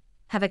world,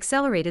 have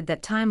accelerated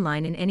that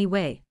timeline in any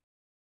way.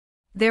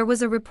 There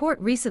was a report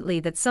recently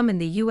that some in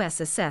the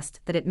US assessed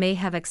that it may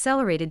have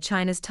accelerated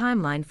China's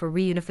timeline for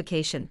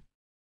reunification.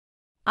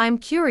 I'm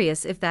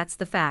curious if that's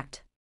the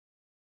fact.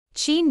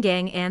 Qin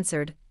Gang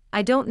answered,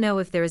 I don't know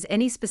if there is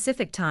any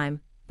specific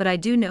time, but I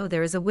do know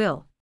there is a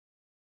will.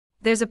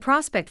 There's a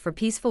prospect for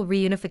peaceful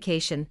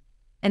reunification,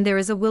 and there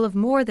is a will of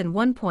more than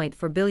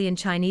 1.4 billion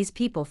Chinese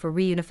people for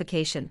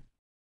reunification.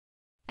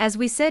 As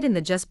we said in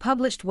the just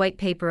published white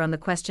paper on the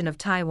question of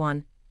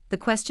Taiwan, the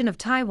question of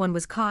Taiwan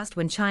was caused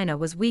when China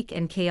was weak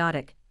and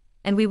chaotic,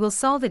 and we will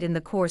solve it in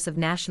the course of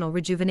national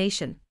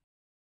rejuvenation.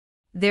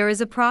 There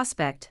is a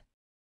prospect.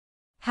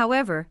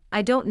 However,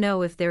 I don't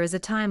know if there is a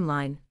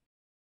timeline.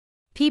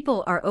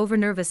 People are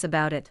over-nervous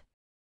about it.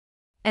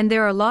 And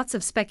there are lots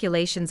of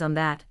speculations on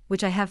that,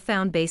 which I have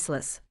found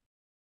baseless.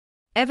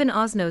 Evan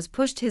Osnos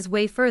pushed his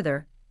way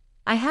further.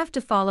 I have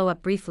to follow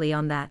up briefly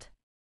on that.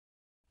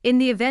 In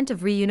the event of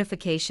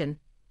reunification,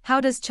 how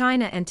does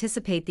China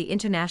anticipate the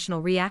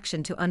international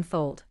reaction to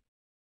unfold?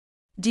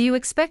 Do you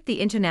expect the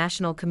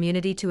international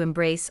community to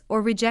embrace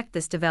or reject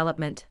this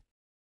development?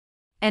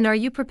 And are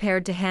you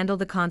prepared to handle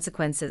the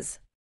consequences?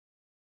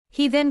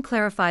 He then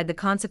clarified the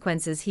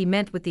consequences he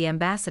meant with the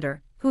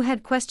ambassador, who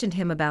had questioned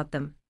him about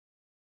them.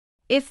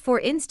 If, for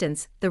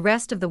instance, the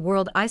rest of the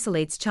world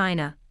isolates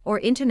China, or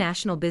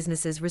international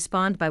businesses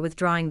respond by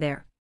withdrawing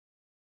there.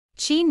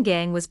 Qin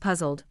Gang was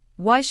puzzled.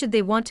 Why should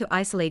they want to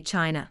isolate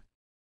China?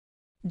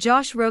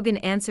 Josh Rogan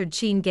answered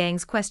Qin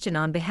Gang's question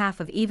on behalf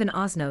of Evan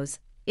Osnos,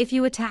 if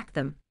you attack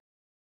them.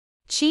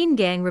 Qin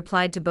Gang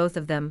replied to both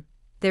of them,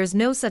 there's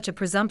no such a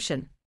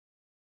presumption.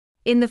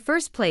 In the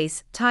first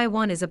place,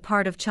 Taiwan is a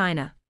part of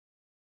China.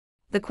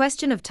 The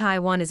question of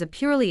Taiwan is a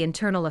purely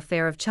internal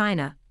affair of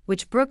China,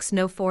 which brooks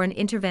no foreign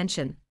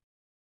intervention.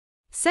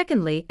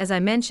 Secondly, as I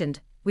mentioned,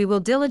 we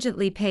will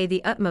diligently pay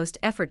the utmost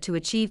effort to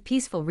achieve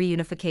peaceful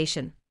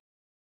reunification.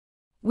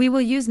 We will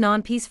use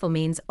non-peaceful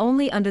means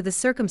only under the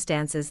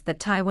circumstances that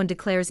Taiwan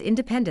declares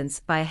independence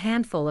by a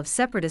handful of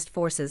separatist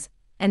forces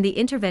and the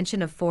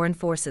intervention of foreign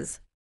forces.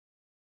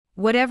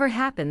 Whatever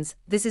happens,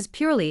 this is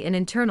purely an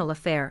internal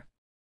affair.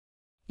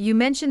 You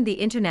mentioned the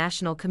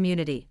international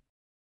community.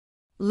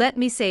 Let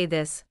me say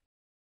this.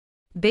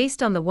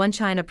 Based on the One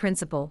China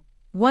principle,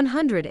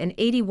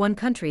 181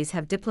 countries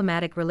have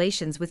diplomatic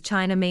relations with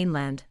China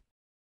mainland.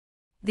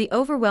 The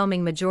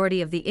overwhelming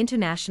majority of the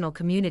international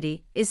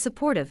community is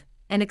supportive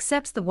and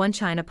accepts the One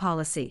China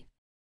policy.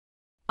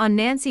 On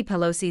Nancy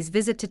Pelosi's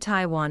visit to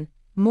Taiwan,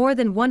 more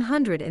than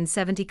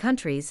 170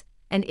 countries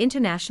and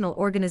international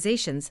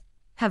organizations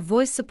have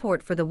voiced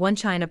support for the One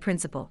China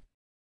principle.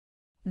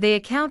 They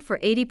account for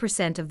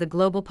 80% of the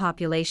global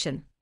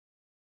population.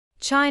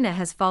 China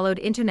has followed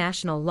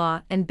international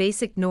law and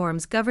basic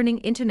norms governing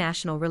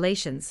international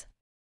relations.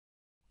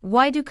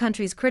 Why do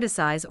countries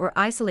criticize or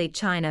isolate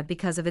China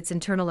because of its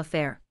internal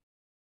affair?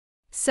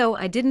 So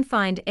I didn't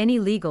find any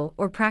legal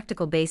or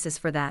practical basis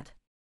for that.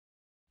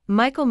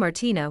 Michael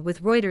Martina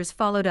with Reuters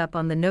followed up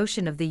on the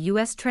notion of the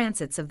U.S.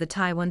 transits of the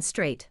Taiwan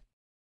Strait.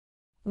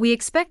 We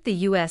expect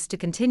the U.S. to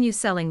continue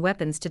selling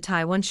weapons to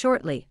Taiwan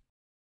shortly.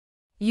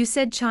 You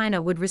said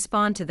China would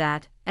respond to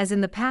that, as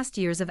in the past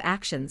years of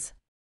actions.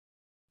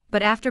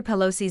 But after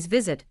Pelosi's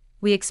visit,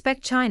 we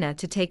expect China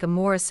to take a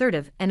more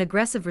assertive and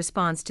aggressive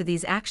response to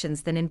these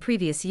actions than in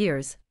previous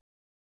years.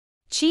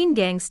 Qin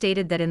Gang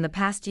stated that in the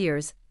past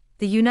years,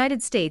 the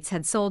United States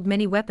had sold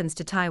many weapons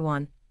to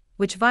Taiwan,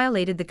 which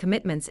violated the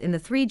commitments in the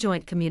 3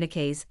 joint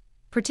communiques,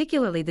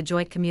 particularly the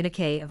joint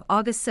communique of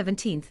August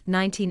 17,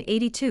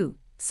 1982,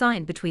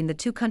 signed between the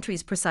two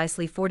countries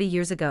precisely 40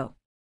 years ago.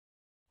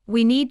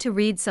 We need to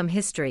read some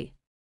history.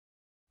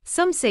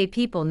 Some say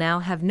people now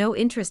have no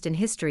interest in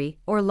history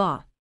or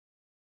law.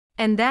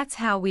 And that's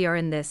how we are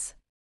in this.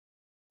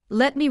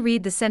 Let me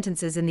read the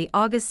sentences in the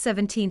August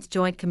 17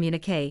 joint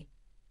communique.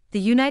 The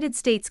United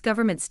States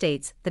government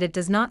states that it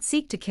does not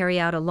seek to carry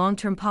out a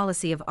long-term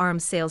policy of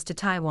arms sales to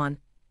Taiwan,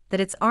 that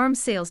its arms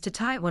sales to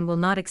Taiwan will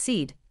not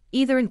exceed,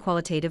 either in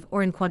qualitative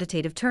or in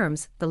quantitative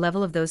terms, the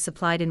level of those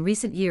supplied in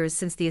recent years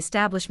since the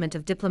establishment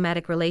of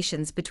diplomatic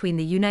relations between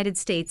the United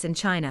States and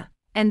China,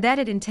 and that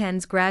it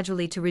intends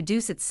gradually to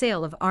reduce its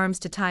sale of arms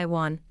to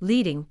Taiwan,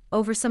 leading,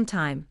 over some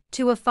time,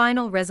 to a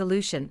final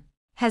resolution.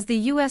 Has the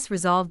U.S.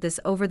 resolved this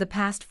over the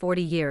past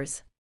 40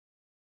 years?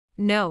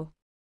 No.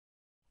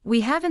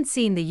 We haven't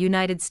seen the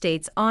United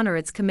States honor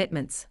its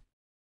commitments.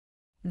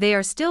 They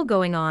are still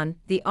going on,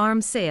 the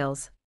arms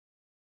sales.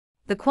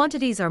 The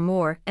quantities are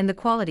more and the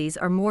qualities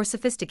are more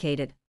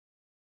sophisticated.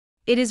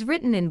 It is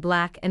written in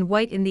black and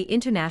white in the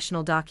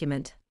international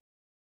document.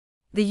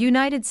 The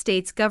United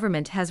States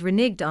government has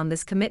reneged on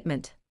this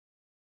commitment.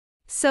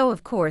 So,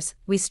 of course,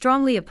 we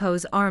strongly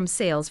oppose arms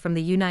sales from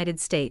the United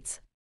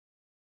States.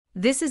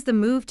 This is the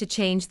move to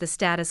change the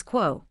status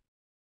quo.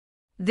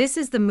 This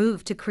is the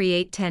move to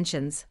create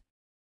tensions.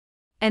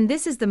 And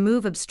this is the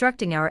move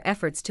obstructing our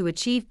efforts to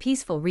achieve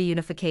peaceful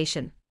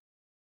reunification.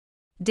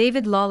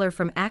 David Lawler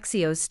from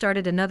Axios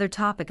started another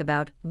topic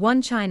about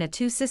One China,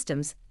 Two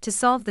Systems to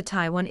solve the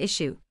Taiwan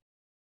issue.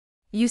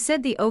 You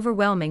said the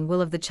overwhelming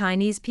will of the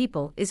Chinese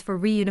people is for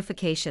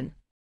reunification.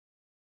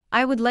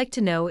 I would like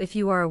to know if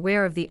you are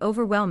aware of the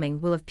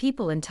overwhelming will of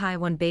people in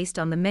Taiwan based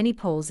on the many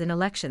polls in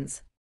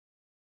elections.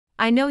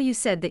 I know you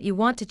said that you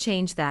want to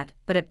change that,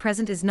 but at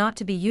present is not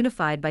to be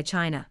unified by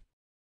China.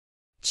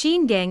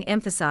 Qin Gang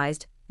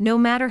emphasized, no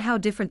matter how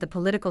different the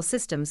political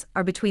systems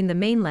are between the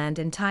mainland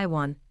and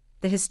Taiwan,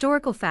 the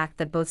historical fact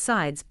that both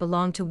sides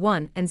belong to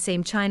one and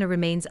same China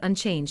remains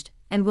unchanged,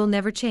 and will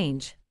never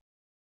change.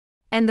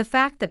 And the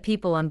fact that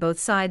people on both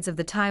sides of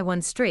the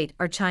Taiwan Strait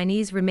are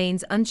Chinese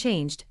remains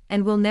unchanged,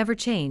 and will never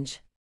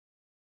change.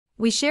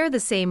 We share the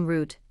same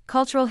root,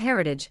 cultural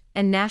heritage,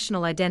 and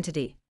national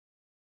identity.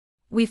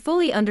 We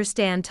fully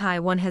understand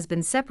Taiwan has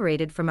been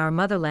separated from our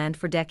motherland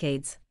for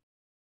decades.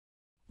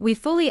 We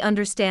fully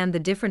understand the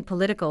different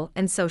political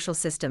and social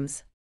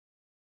systems.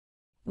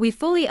 We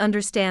fully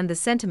understand the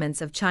sentiments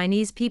of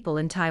Chinese people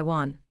in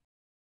Taiwan.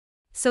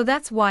 So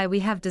that's why we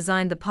have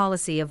designed the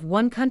policy of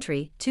one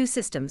country, two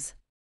systems.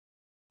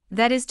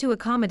 That is to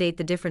accommodate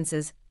the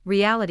differences,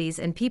 realities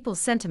and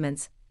people's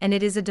sentiments, and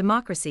it is a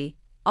democracy,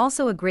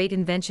 also a great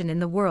invention in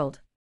the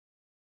world.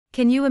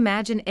 Can you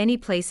imagine any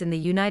place in the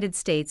United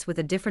States with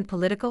a different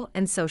political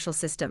and social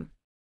system?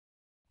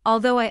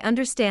 Although I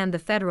understand the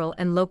federal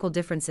and local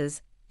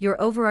differences, your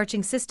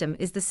overarching system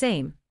is the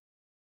same.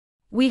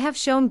 We have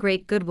shown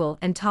great goodwill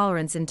and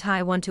tolerance in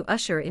Taiwan to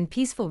usher in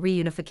peaceful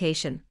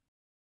reunification.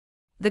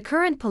 The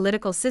current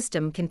political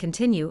system can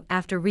continue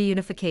after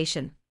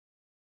reunification.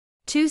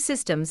 Two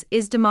systems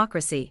is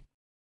democracy.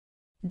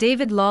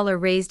 David Lawler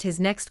raised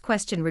his next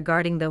question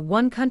regarding the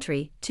one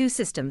country, two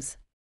systems.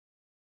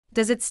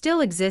 Does it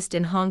still exist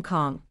in Hong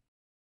Kong?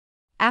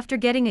 After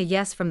getting a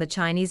yes from the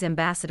Chinese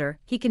ambassador,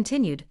 he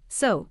continued,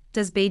 "So,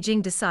 does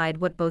Beijing decide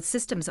what both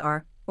systems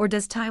are, or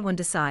does Taiwan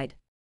decide?"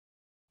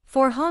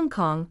 For Hong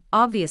Kong,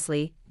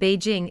 obviously,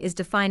 Beijing is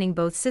defining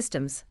both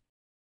systems.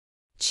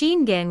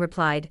 Qin Gang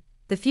replied,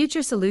 "The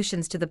future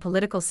solutions to the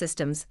political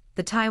systems,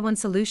 the Taiwan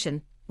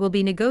solution, will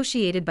be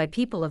negotiated by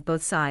people of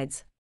both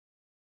sides.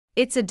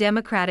 It's a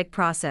democratic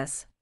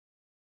process.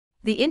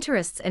 The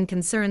interests and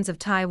concerns of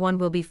Taiwan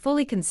will be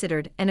fully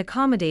considered and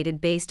accommodated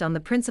based on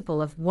the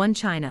principle of one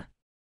China."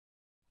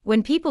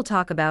 When people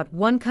talk about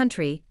one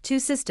country, two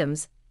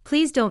systems,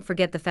 please don't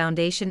forget the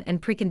foundation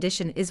and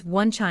precondition is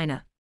one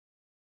China.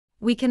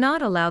 We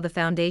cannot allow the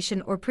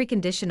foundation or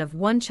precondition of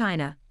one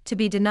China to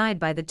be denied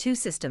by the two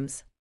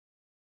systems.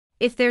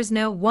 If there's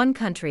no one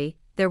country,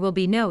 there will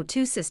be no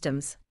two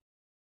systems.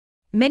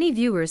 Many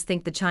viewers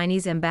think the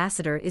Chinese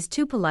ambassador is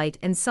too polite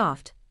and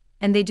soft,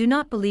 and they do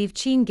not believe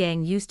Qin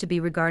Gang used to be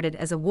regarded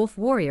as a wolf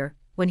warrior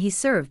when he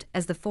served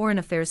as the foreign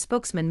affairs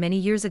spokesman many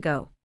years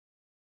ago.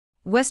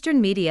 Western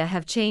media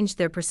have changed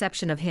their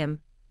perception of him,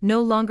 no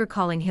longer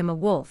calling him a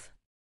wolf.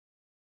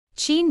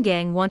 Qin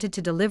Gang wanted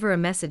to deliver a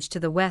message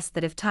to the West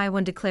that if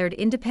Taiwan declared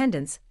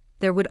independence,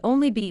 there would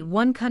only be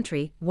one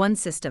country, one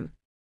system.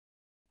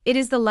 It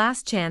is the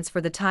last chance for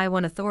the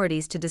Taiwan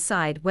authorities to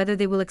decide whether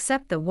they will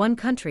accept the one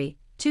country,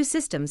 two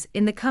systems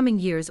in the coming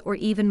years or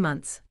even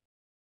months.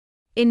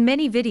 In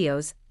many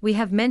videos, we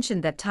have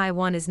mentioned that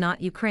Taiwan is not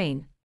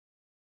Ukraine.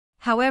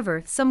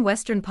 However, some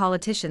Western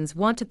politicians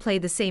want to play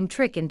the same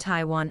trick in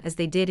Taiwan as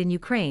they did in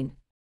Ukraine.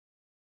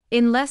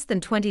 In less than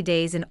 20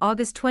 days in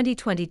August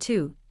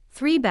 2022,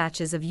 3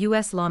 batches of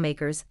U.S.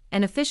 lawmakers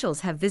and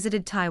officials have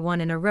visited Taiwan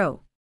in a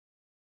row.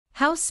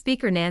 House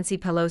Speaker Nancy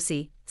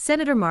Pelosi,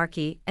 Senator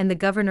Markey, and the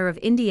Governor of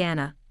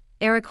Indiana,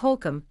 Eric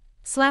Holcomb,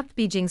 slapped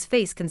Beijing's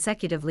face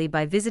consecutively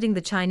by visiting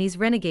the Chinese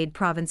renegade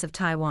province of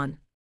Taiwan.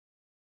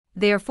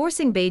 They are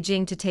forcing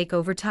Beijing to take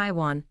over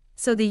Taiwan,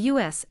 so the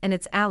US and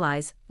its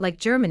allies, like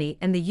Germany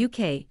and the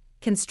UK,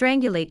 can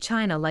strangulate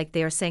China like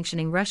they are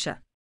sanctioning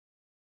Russia.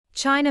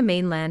 China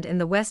mainland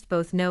and the West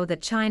both know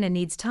that China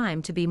needs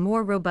time to be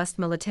more robust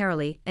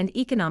militarily and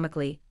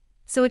economically,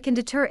 so it can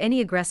deter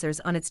any aggressors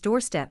on its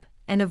doorstep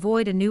and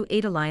avoid a new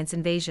Eight Alliance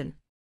invasion.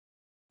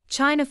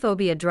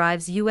 Chinophobia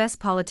drives US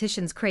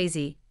politicians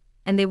crazy,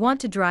 and they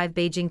want to drive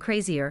Beijing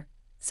crazier,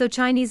 so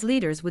Chinese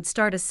leaders would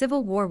start a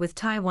civil war with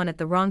Taiwan at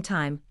the wrong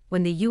time,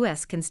 when the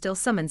US can still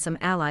summon some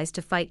allies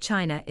to fight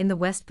China in the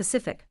West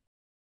Pacific.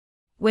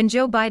 When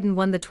Joe Biden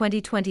won the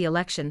 2020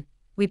 election,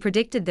 we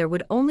predicted there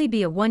would only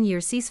be a one-year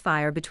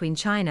ceasefire between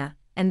China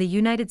and the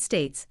United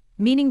States,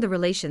 meaning the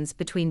relations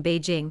between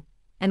Beijing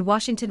and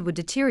Washington would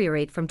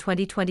deteriorate from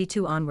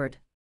 2022 onward.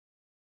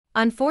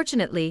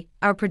 Unfortunately,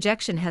 our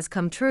projection has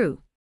come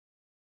true.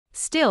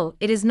 Still,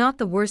 it is not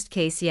the worst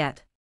case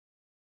yet.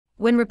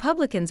 When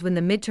Republicans win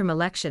the midterm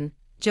election,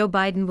 Joe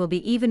Biden will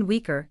be even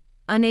weaker,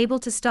 unable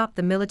to stop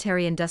the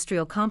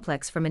military-industrial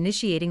complex from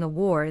initiating a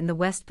war in the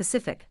West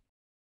Pacific.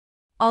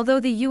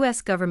 Although the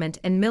U.S. government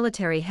and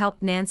military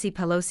helped Nancy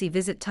Pelosi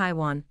visit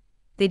Taiwan,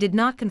 they did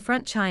not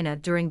confront China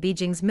during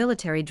Beijing's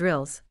military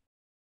drills.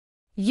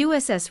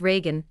 USS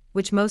Reagan,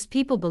 which most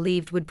people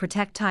believed would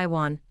protect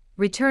Taiwan,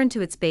 returned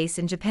to its base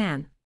in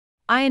Japan.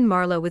 Ian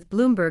Marlowe with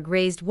Bloomberg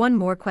raised one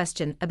more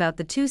question about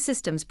the two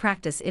systems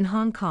practice in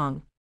Hong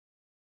Kong.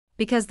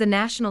 Because the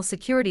national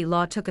security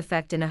law took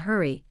effect in a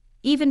hurry,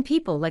 even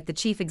people like the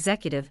chief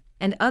executive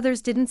and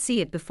others didn't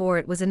see it before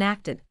it was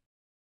enacted.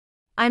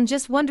 I'm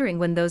just wondering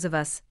when those of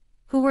us,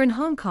 who were in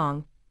Hong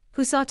Kong,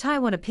 who saw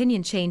Taiwan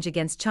opinion change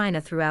against China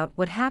throughout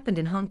what happened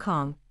in Hong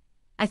Kong,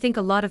 I think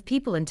a lot of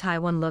people in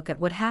Taiwan look at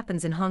what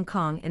happens in Hong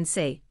Kong and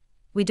say,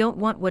 we don't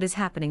want what is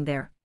happening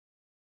there.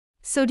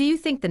 So do you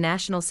think the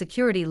national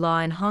security law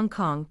in Hong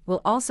Kong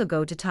will also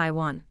go to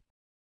Taiwan?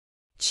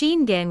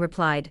 Qin Gang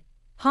replied,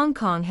 Hong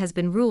Kong has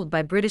been ruled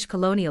by British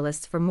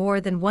colonialists for more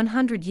than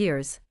 100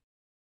 years.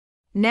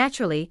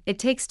 Naturally, it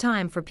takes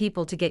time for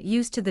people to get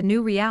used to the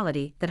new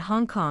reality that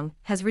Hong Kong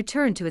has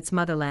returned to its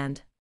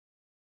motherland.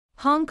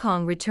 Hong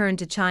Kong returned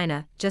to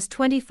China just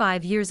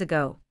 25 years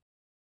ago.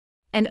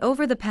 And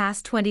over the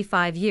past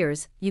 25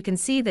 years, you can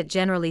see that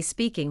generally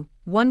speaking,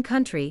 one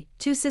country,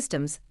 two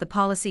systems, the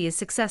policy is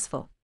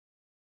successful.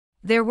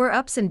 There were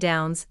ups and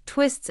downs,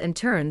 twists and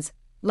turns,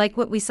 like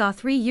what we saw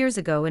 3 years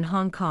ago in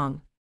Hong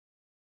Kong.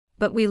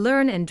 But we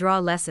learn and draw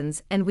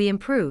lessons and we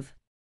improve.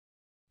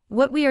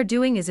 What we are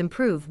doing is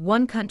improve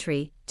one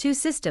country, two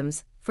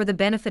systems, for the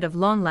benefit of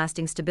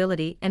long-lasting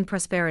stability and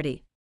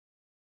prosperity.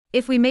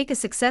 If we make a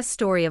success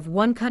story of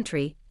one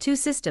country, two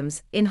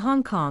systems, in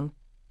Hong Kong,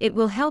 it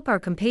will help our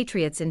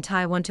compatriots in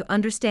Taiwan to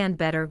understand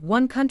better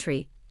one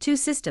country, two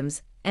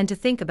systems, and to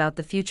think about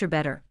the future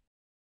better.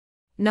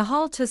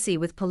 Nahal Tussi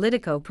with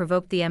Politico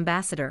provoked the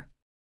ambassador.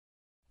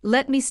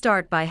 Let me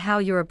start by how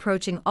you're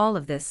approaching all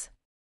of this.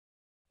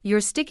 You're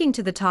sticking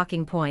to the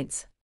talking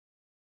points.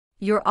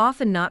 You're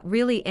often not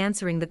really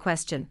answering the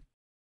question.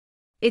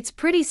 It's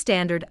pretty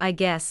standard, I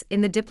guess,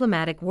 in the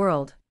diplomatic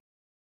world.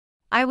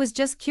 I was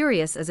just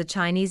curious, as a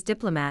Chinese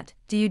diplomat,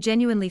 do you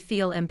genuinely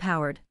feel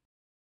empowered?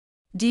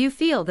 Do you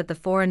feel that the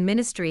foreign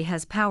ministry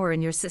has power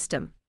in your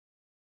system?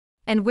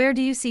 And where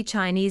do you see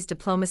Chinese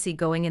diplomacy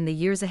going in the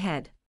years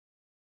ahead?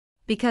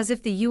 Because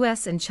if the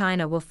US and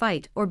China will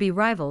fight or be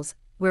rivals,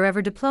 wherever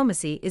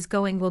diplomacy is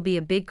going will be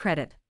a big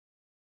credit.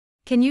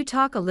 Can you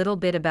talk a little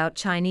bit about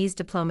Chinese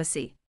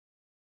diplomacy?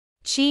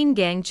 Qin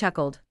Gang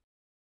chuckled.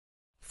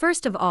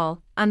 First of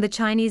all, I'm the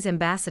Chinese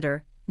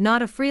ambassador,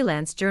 not a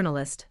freelance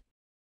journalist.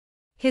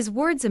 His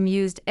words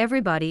amused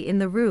everybody in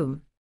the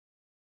room.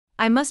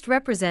 I must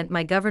represent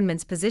my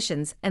government's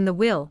positions and the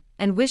will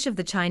and wish of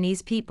the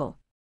Chinese people.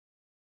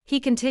 He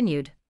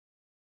continued.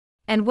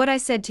 And what I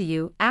said to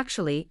you,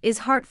 actually, is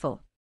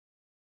heartful.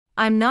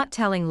 I'm not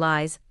telling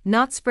lies,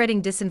 not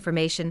spreading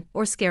disinformation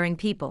or scaring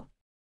people.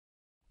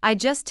 I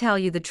just tell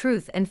you the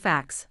truth and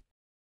facts.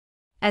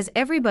 As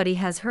everybody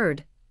has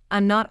heard,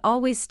 I'm not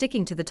always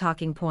sticking to the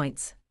talking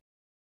points.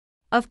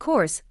 Of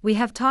course, we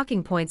have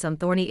talking points on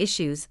thorny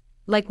issues,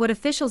 like what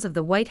officials of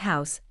the White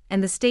House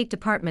and the State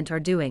Department are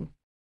doing.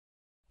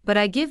 But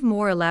I give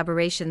more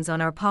elaborations on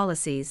our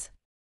policies.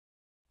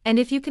 And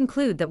if you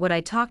conclude that what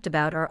I talked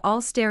about are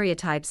all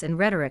stereotypes and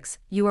rhetorics,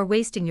 you are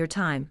wasting your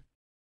time.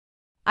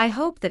 I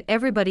hope that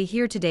everybody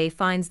here today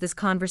finds this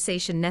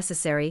conversation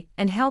necessary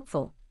and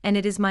helpful, and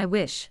it is my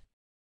wish.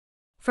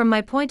 From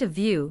my point of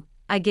view,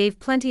 I gave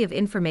plenty of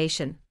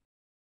information.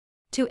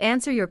 To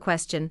answer your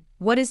question,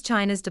 what is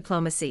China's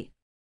diplomacy?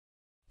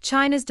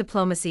 China's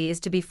diplomacy is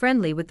to be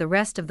friendly with the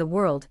rest of the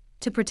world,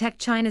 to protect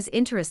China's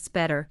interests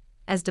better,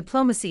 as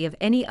diplomacy of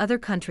any other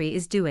country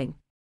is doing.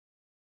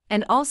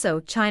 And also,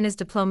 China's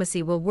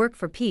diplomacy will work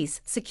for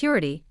peace,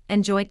 security,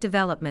 and joint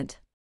development.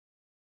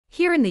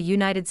 Here in the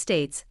United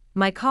States,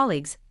 my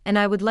colleagues and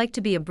I would like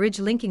to be a bridge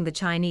linking the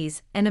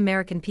Chinese and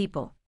American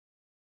people.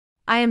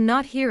 I am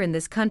not here in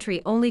this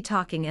country only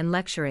talking and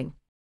lecturing.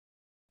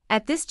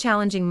 At this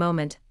challenging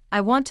moment,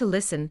 I want to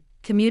listen,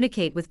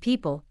 communicate with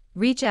people,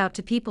 reach out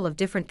to people of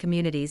different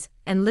communities,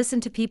 and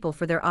listen to people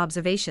for their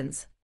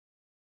observations.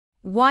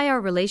 Why our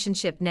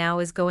relationship now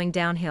is going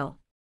downhill.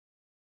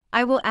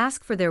 I will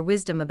ask for their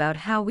wisdom about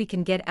how we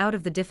can get out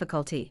of the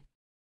difficulty.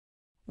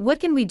 What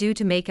can we do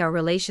to make our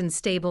relations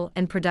stable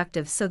and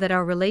productive so that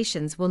our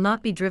relations will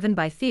not be driven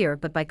by fear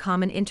but by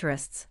common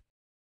interests?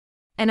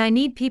 And I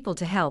need people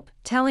to help,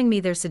 telling me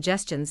their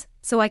suggestions,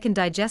 so I can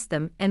digest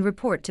them and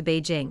report to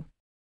Beijing.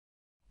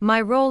 My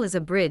role is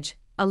a bridge,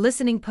 a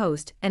listening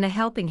post, and a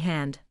helping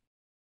hand.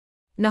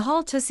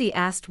 Nahal Tussi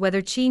asked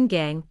whether Qin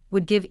Gang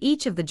would give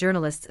each of the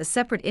journalists a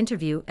separate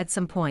interview at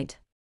some point.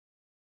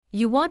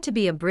 You want to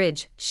be a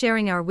bridge,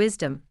 sharing our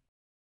wisdom.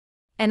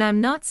 And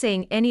I'm not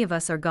saying any of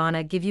us are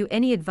gonna give you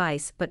any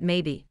advice, but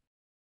maybe.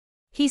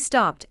 He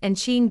stopped and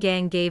Qin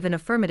Gang gave an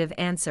affirmative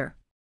answer.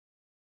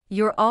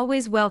 You're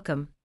always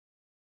welcome.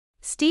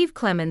 Steve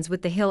Clemens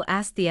with The Hill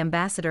asked the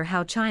ambassador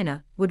how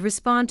China would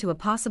respond to a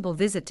possible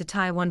visit to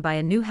Taiwan by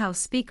a new House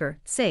Speaker,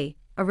 say,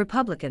 a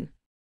Republican.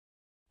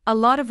 A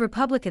lot of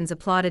Republicans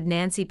applauded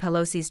Nancy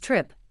Pelosi's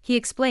trip, he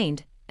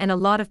explained, and a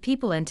lot of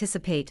people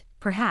anticipate,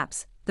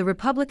 perhaps, the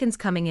Republicans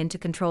coming in to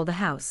control the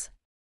House.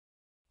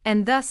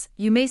 And thus,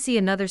 you may see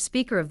another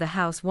Speaker of the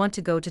House want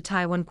to go to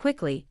Taiwan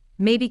quickly,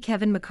 maybe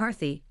Kevin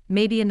McCarthy,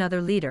 maybe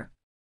another leader.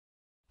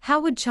 How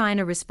would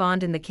China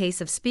respond in the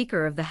case of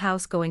Speaker of the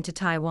House going to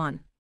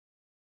Taiwan?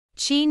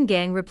 Qin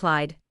Gang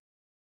replied.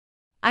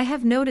 I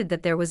have noted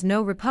that there was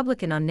no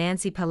Republican on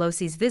Nancy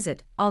Pelosi's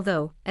visit,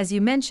 although, as you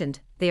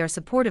mentioned, they are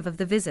supportive of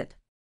the visit.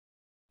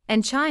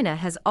 And China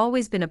has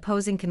always been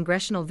opposing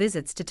congressional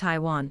visits to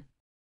Taiwan.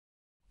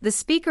 The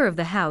Speaker of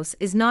the House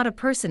is not a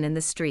person in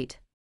the street.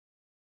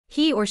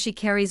 He or she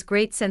carries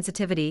great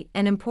sensitivity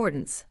and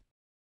importance.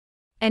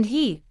 And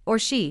he, or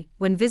she,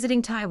 when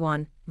visiting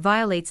Taiwan,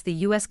 violates the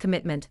U.S.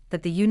 commitment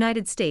that the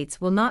United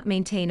States will not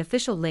maintain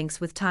official links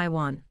with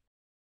Taiwan.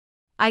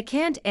 I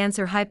can't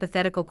answer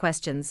hypothetical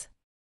questions.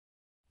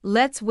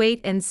 Let's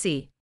wait and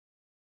see.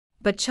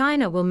 But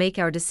China will make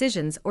our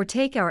decisions or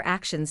take our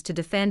actions to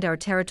defend our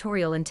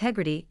territorial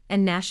integrity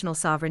and national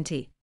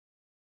sovereignty.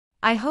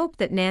 I hope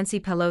that Nancy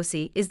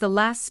Pelosi is the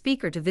last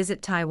speaker to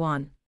visit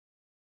Taiwan.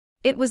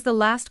 It was the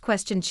last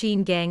question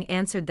Qin Gang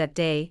answered that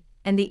day,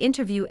 and the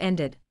interview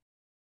ended.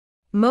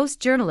 Most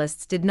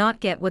journalists did not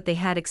get what they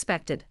had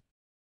expected.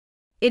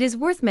 It is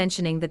worth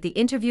mentioning that the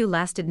interview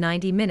lasted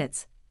 90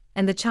 minutes,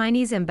 and the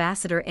Chinese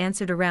ambassador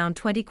answered around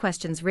 20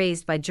 questions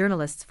raised by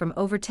journalists from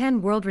over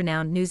 10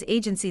 world-renowned news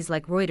agencies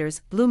like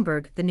Reuters,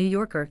 Bloomberg, The New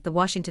Yorker, The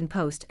Washington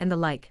Post, and the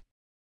like.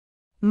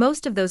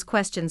 Most of those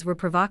questions were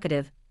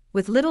provocative,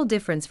 with little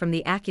difference from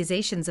the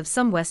accusations of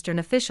some Western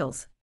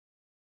officials.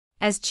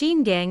 As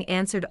Qin Gang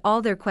answered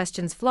all their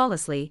questions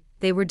flawlessly,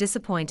 they were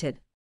disappointed.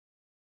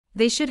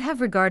 They should have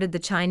regarded the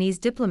Chinese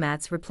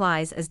diplomats'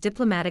 replies as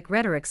diplomatic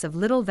rhetorics of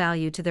little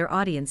value to their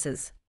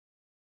audiences.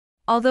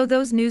 Although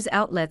those news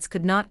outlets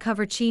could not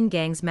cover Qin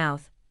Gang's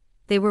mouth,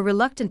 they were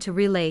reluctant to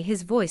relay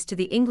his voice to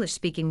the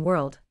English-speaking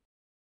world.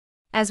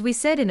 As we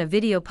said in a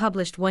video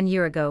published 1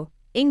 year ago,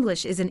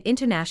 English is an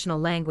international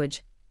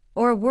language,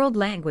 or a world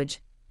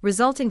language,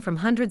 resulting from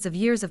hundreds of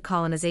years of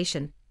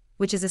colonization,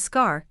 which is a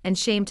scar and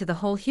shame to the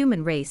whole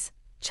human race,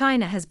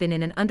 China has been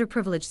in an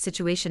underprivileged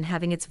situation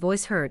having its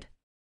voice heard.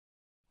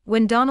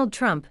 When Donald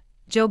Trump,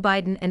 Joe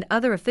Biden and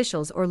other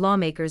officials or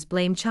lawmakers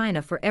blame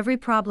China for every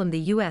problem the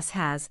US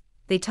has,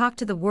 they talk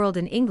to the world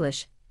in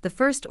English, the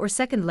first or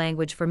second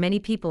language for many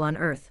people on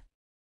Earth.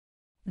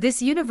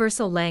 This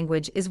universal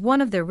language is one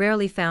of their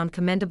rarely found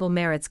commendable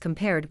merits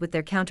compared with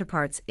their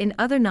counterparts in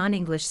other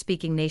non-English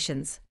speaking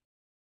nations.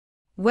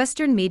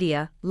 Western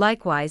media,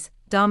 likewise,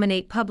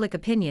 dominate public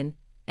opinion,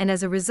 and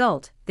as a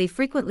result, they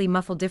frequently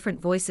muffle different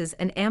voices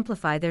and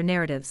amplify their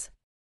narratives.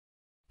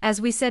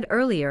 As we said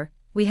earlier,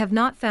 we have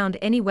not found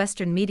any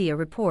Western media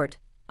report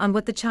on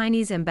what the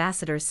Chinese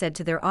ambassador said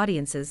to their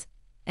audiences,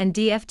 and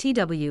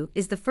DFTW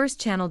is the first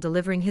channel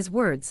delivering his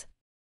words.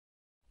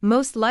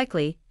 Most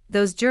likely,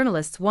 those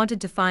journalists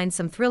wanted to find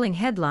some thrilling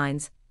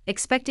headlines,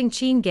 expecting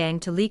Qin Gang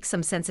to leak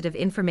some sensitive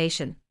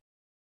information.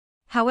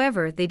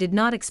 However, they did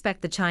not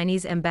expect the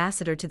Chinese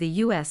ambassador to the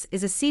US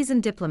is a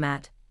seasoned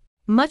diplomat,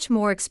 much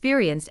more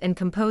experienced and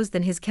composed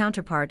than his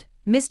counterpart,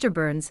 Mr.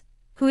 Burns,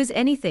 who is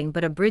anything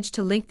but a bridge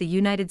to link the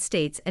United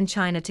States and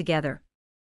China together.